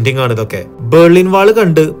മ്യൂറൽ പെയിന്റിംഗ് ആണ് ഇതൊക്കെ. ബെർലിൻ വാള്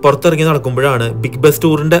കണ്ട് പുറത്തിറങ്ങി നടക്കുമ്പോഴാണ് ബിഗ് ബസ്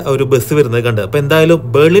ടൂറിന്റെ ഒരു ബസ് വരുന്നത് കണ്ട്. അപ്പൊ എന്തായാലും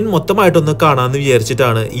ബെർലിൻ മൊത്തമായിട്ടൊന്ന് കാണാന്ന്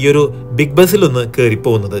വിചാരിച്ചിട്ടാണ് ഈ ഒരു ബിഗ് ബസ്സിൽ ഒന്ന് കയറി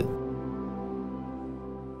പോകുന്നത്.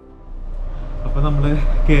 അപ്പോൾ നമ്മൾ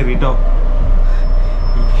കയറിയിട്ടോ.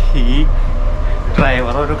 ഈ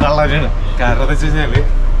ഡ്രൈവർ ഒരു കള്ളനാണ്. കാരണം എന്താ വെച്ച് കഴിഞ്ഞാൽ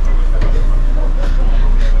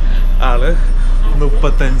ആള്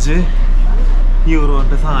 35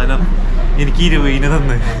 യൂറോന്റെ സാധനം എനിക്ക് 20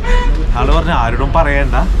 തന്ന്. ആള് പറഞ്ഞു ആരോടും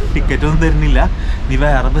പറയണ്ട, ടിക്കറ്റ് ഒന്നും തരുന്നില്ല, നീ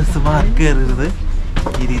വേറെ ബസ് മാറി കയറരുത്,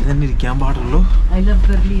 ഇതിൽ തന്നെ ഇരിക്കാൻ പാടുള്ളൂ,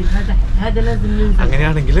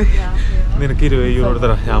 അങ്ങനെയാണെങ്കിൽ നിനക്ക് 20 യൂറോ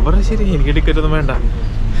തരാം. ഞാൻ പറഞ്ഞു ശരി, എനിക്ക് ടിക്കറ്റ് ഒന്നും വേണ്ട,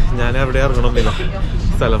 ഞാൻ എവിടെ ഇറങ്ങണമെന്നില്ല,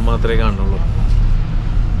 സ്ഥലം മാത്രമേ കാണുള്ളൂ.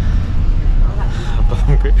 അപ്പം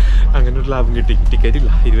നമുക്ക് അങ്ങനെ ഒരു ലാഭം കിട്ടി. ടിക്കറ്റ് ഇല്ല,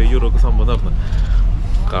 20 യൂറോക്ക് സംഭവം നടന്നു.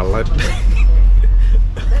 കള്ളൻ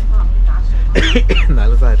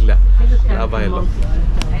എന്നാലും സാരില്ല, ലാഭമായല്ലോ.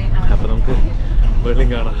 അപ്പം നമുക്ക് വെള്ളം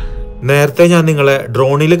കാണാം. നേരത്തെ ഞാൻ നിങ്ങളെ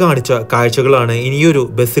ഡ്രോണിൽ കാണിച്ച കാഴ്ചകളാണ് ഇനിയൊരു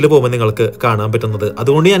ബസ്സിൽ പോകുമ്പോൾ നിങ്ങൾക്ക് കാണാൻ പറ്റുന്നത്.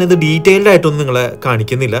 അതുകൊണ്ട് ഞാനിത് ഡീറ്റെയിൽഡ് ആയിട്ടൊന്നും നിങ്ങളെ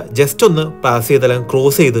കാണിക്കുന്നില്ല, ജസ്റ്റ് ഒന്ന് പാസ് ചെയ്തെല്ലാം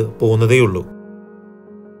ക്രോസ് ചെയ്ത് പോകുന്നതേ ഉള്ളൂ.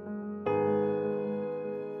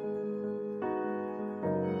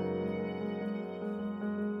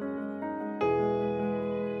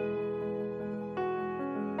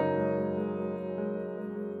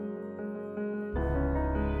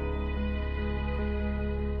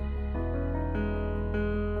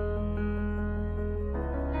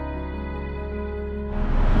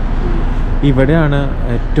 ഇവിടെയാണ്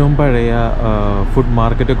ഏറ്റവും പഴയ ഫുഡ്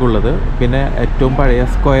മാർക്കറ്റൊക്കെ ഉള്ളത്. പിന്നെ ഏറ്റവും പഴയ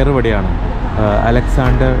സ്ക്വയർ ഇവിടെയാണ്,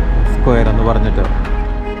 അലക്സാണ്ടർ സ്ക്വയർ എന്ന് പറഞ്ഞിട്ട്.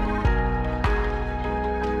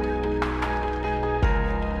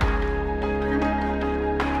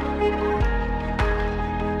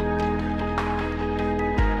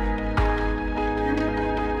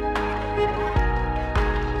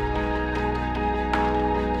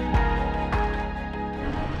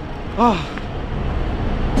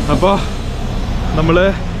 അപ്പോൾ നമ്മൾ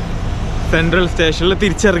സെൻട്രൽ സ്റ്റേഷനിൽ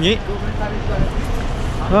തിരിച്ചിറങ്ങി.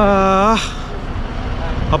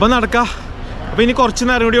 അപ്പം നടക്കാം. അപ്പോൾ ഇനി കുറച്ച്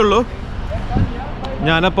നേരം കൂടി ഉള്ളൂ.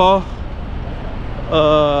 ഞാനപ്പോൾ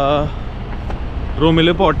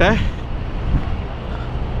റൂമിൽ പോട്ടെ.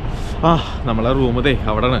 നമ്മളെ റൂമതേ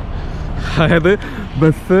അവിടെയാണ്. അതായത്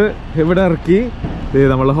ബസ് ഇവിടെ ഇറക്കി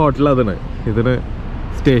നമ്മളെ ഹോട്ടൽ അതാണ്, ഇതിന്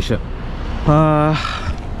സ്റ്റേഷൻ.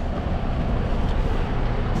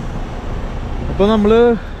 അപ്പോൾ നമ്മൾ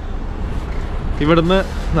ഇവിടുന്ന്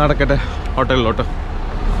നടക്കട്ടെ ഹോട്ടലിലോട്ട്.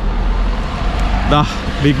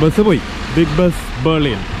 ബിഗ് ബസ് പോയി, ബിഗ് ബസ്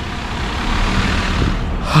ബെർലിൻ.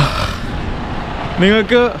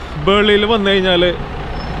 നിങ്ങൾക്ക് ബെർലിനിൽ വന്നു കഴിഞ്ഞാൽ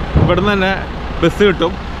ഇവിടുന്ന് തന്നെ ബസ്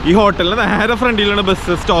കിട്ടും. ഈ ഹോട്ടലിന് നേരെ ഫ്രണ്ടിലാണ്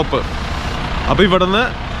ബസ് സ്റ്റോപ്പ്. അപ്പോൾ ഇവിടുന്ന്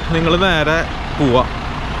നിങ്ങൾ നേരെ പോവാം.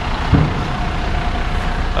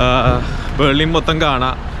 ബെർലിൻ മൊത്തം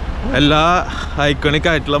കാണാം. എല്ലാ ഐക്കണിക്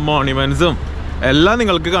ആയിട്ടുള്ള മോണ്യുമെൻറ്റ്സും എല്ലാം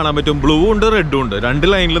നിങ്ങൾക്ക് കാണാൻ പറ്റും. ബ്ലൂ ഉണ്ട്, റെഡും ഉണ്ട്. 2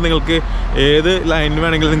 ലൈനിൽ നിങ്ങൾക്ക് ഏത് ലൈനിൽ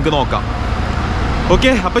വേണമെങ്കിലും നിങ്ങൾക്ക് നോക്കാം.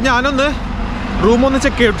 ഓക്കെ, അപ്പം ഞാനൊന്ന് റൂമൊന്ന്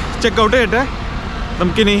ചെക്കൗട്ട് ചെയ്യട്ടെ.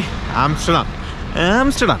 നമുക്കിനി ആംസ്റ്റർഡാം.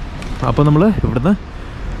 അപ്പോൾ നമ്മൾ ഇവിടുന്ന്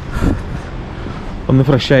ഒന്ന്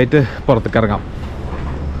ഫ്രഷ് ആയിട്ട് പുറത്തേക്ക് ഇറങ്ങാം.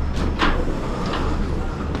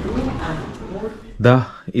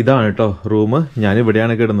 ഇതാണ് കേട്ടോ റൂം.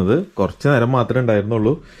 ഞാനിവിടെയാണ് കിടന്നത്. കുറച്ച് നേരം മാത്രമേ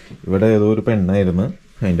ഉണ്ടായിരുന്നുള്ളൂ. ഇവിടെ ഏതോ ഒരു പെണ്ണായിരുന്നു,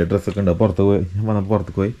 അതിൻ്റെ ഡ്രസ്സൊക്കെ ഉണ്ട്. പുറത്ത് പോയി, ഞാൻ വന്നപ്പോൾ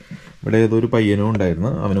പുറത്തേക്ക് പോയി. ഇവിടെ ഏതോ ഒരു പയ്യനും ഉണ്ടായിരുന്നു,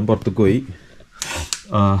 അവനും പുറത്തേക്ക് പോയി.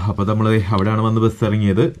 അപ്പോൾ നമ്മൾ അവിടെയാണ് വന്ന് ബസ്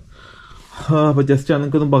ഇറങ്ങിയത്. അപ്പോൾ ജസ്റ്റ്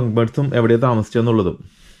എനിക്കൊന്ന് ബങ്ക് ബെഡ്സും എവിടെയാണ് താമസിച്ചെന്നുള്ളതും.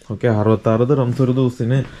 ഓക്കെ, 66 ദിർഹംസ് ഒരു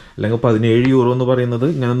ദിവസത്തിന്, അല്ലെങ്കിൽ 17 യൂറോ എന്ന് പറയുന്നത്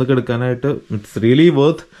ഇങ്ങനെ ഒന്ന് കിടക്കാനായിട്ട്. It's really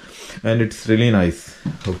worth and it's really nice.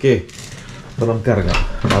 Okay, അപ്പോൾ നമുക്ക് ഇറങ്ങാം.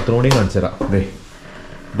 ബാത്റൂം കൂടി കാണിച്ചു തരാം. അതെ,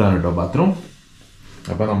 ഇതാണ് കേട്ടോ ബാത്റൂം.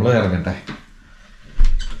 അപ്പോൾ നമ്മൾ ഇറങ്ങട്ടെ.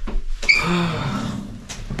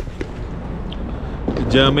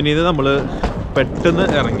 ജർമ്മനിയിൽ നിന്ന് നമ്മൾ പെട്ടെന്ന്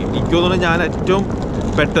ഇറങ്ങി. എനിക്ക് തോന്നുന്നു ഞാൻ ഏറ്റവും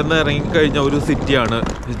പെട്ടെന്ന് ഇറങ്ങിക്കഴിഞ്ഞ ഒരു സിറ്റിയാണ്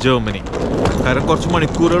ജർമ്മനി. കാരണം കുറച്ച്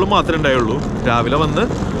മണിക്കൂറുകൾ മാത്രമേ ഉണ്ടായുള്ളൂ. രാവിലെ വന്ന്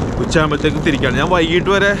ഉച്ചയാകുമ്പോഴത്തേക്ക് തിരിക്കുകയാണ്. ഞാൻ വൈകിട്ട്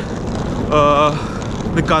വരെ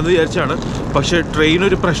നിൽക്കാമെന്ന് വിചാരിച്ചാണ്. പക്ഷേ ട്രെയിൻ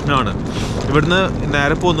ഒരു പ്രശ്നമാണ്. ഇവിടുന്ന്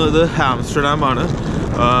നേരെ പോകുന്നത് ആംസ്റ്റർഡാം ആണ്.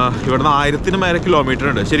 ഇവിടുന്ന് 1000-ന് മേലെ കിലോമീറ്റർ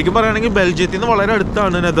ഉണ്ട്. ശരിക്കും പറയുകയാണെങ്കിൽ ബെൽജിയത്തിൽ നിന്ന് വളരെ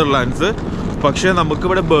അടുത്താണ് നെതർലാൻഡ്സ്. പക്ഷേ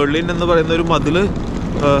നമുക്കിവിടെ ബെർലിൻ എന്ന് പറയുന്ന ഒരു മതിൽ,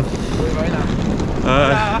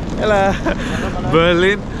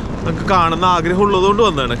 ബെർലിൻ നമുക്ക് കാണുന്ന ആഗ്രഹം ഉള്ളതുകൊണ്ട്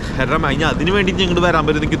വന്നതാണ്. കാരണം അതിന് വേണ്ടി ഇങ്ങോട്ട് വരാൻ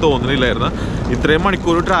പറ്റും എനിക്ക് തോന്നുന്നില്ലായിരുന്നു. ഇത്രയും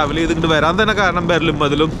മണിക്കൂർ ട്രാവൽ ചെയ്ത് ഇങ്ങോട്ട് വരാൻ തന്നെ കാരണം ബെർലിൻ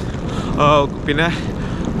മതിലും പിന്നെ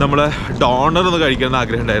നമ്മൾ ഡോണർ ഒന്ന് കഴിക്കണമെന്ന്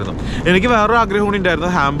ആഗ്രഹം ഉണ്ടായിരുന്നു. എനിക്ക് വേറൊരു ആഗ്രഹം കൂടി ഉണ്ടായിരുന്നു,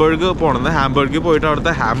 ഹാംബർഗ് പോകണമെന്ന്. ഹാംബർഗിൽ പോയിട്ട്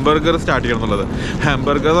അവിടുത്തെ ഹാംബർഗർ സ്റ്റാർട്ട് ചെയ്യണം എന്നുള്ളത്.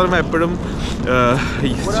 ഹാംബർഗർ എന്ന് പറയുമ്പോൾ എപ്പോഴും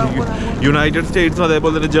യുണൈറ്റഡ് സ്റ്റേറ്റ്സും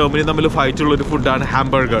അതേപോലെ തന്നെ ജർമ്മനിയും തമ്മിൽ ഫൈറ്റ് ഉള്ളൊരു ഫുഡാണ്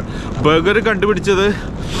ഹാംബർഗർ. ബർഗർ കണ്ടുപിടിച്ചത്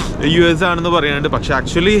US ആണെന്ന് പറയുന്നുണ്ട്. പക്ഷേ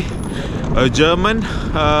ആക്ച്വലി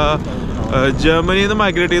ജർമ്മനിയിൽ നിന്ന്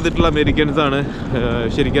മൈഗ്രേറ്റ് ചെയ്തിട്ടുള്ള അമേരിക്കൻസാണ്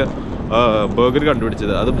ശരിക്കും ബർഗർ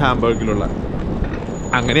കണ്ടുപിടിച്ചത്, അതും ഹാംബർഗിലുള്ള.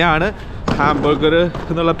 അങ്ങനെയാണ് ഹാംബർഗർ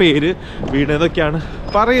എന്നുള്ള പേര് വീണതൊക്കെയാണ്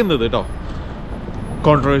പറയുന്നത് കേട്ടോ.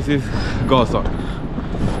 Controversies goes on.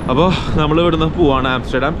 അപ്പോൾ നമ്മൾ ഇവിടുന്ന് പോവാണ്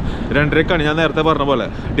ആംസ്റ്റർഡാം. 2:30 ഞാൻ നേരത്തെ പറഞ്ഞ പോലെ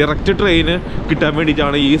ഡയറക്റ്റ് ട്രെയിന് കിട്ടാൻ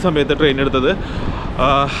വേണ്ടിയിട്ടാണ് ഈ സമയത്ത് ട്രെയിൻ എടുത്തത്.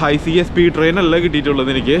 ICA സ്പീഡ് ട്രെയിൻ അല്ല കിട്ടിയിട്ടുള്ളത്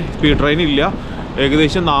എനിക്ക്, സ്പീഡ് ട്രെയിൻ ഇല്ല.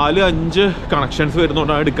 ഏകദേശം 4-5 കണക്ഷൻസ്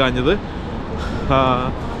വരുന്നതുകൊണ്ടാണ് എടുക്കാഞ്ഞത്.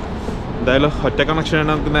 എന്തായാലും ഒറ്റ കണക്ഷനാണ്,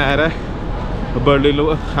 നമുക്ക് നേരെ ബെർലിനിൽ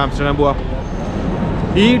ആംസ്റ്റർഡാം പോവാം.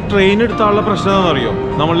 ഈ ട്രെയിൻ എടുത്താനുള്ള പ്രശ്നം എന്താണെന്നറിയോ,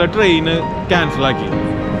 നമ്മളുടെ ട്രെയിന് ക്യാൻസലാക്കി.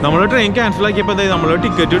 നമ്മൾ ട്രെയിൻ ക്യാൻസലാക്കിയപ്പോൾ എന്തായി, നമ്മൾ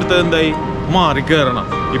ടിക്കറ്റ് എടുത്തത് എന്തായി, മാറി കയറണം.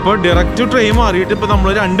 ഇപ്പോൾ ഡയറക്റ്റ് ട്രെയിൻ മാറിയിട്ട് ഇപ്പോൾ നമ്മൾ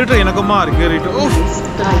 2 ട്രെയിനൊക്കെ മാറി കയറിയിട്ട്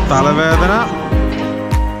തലവേദന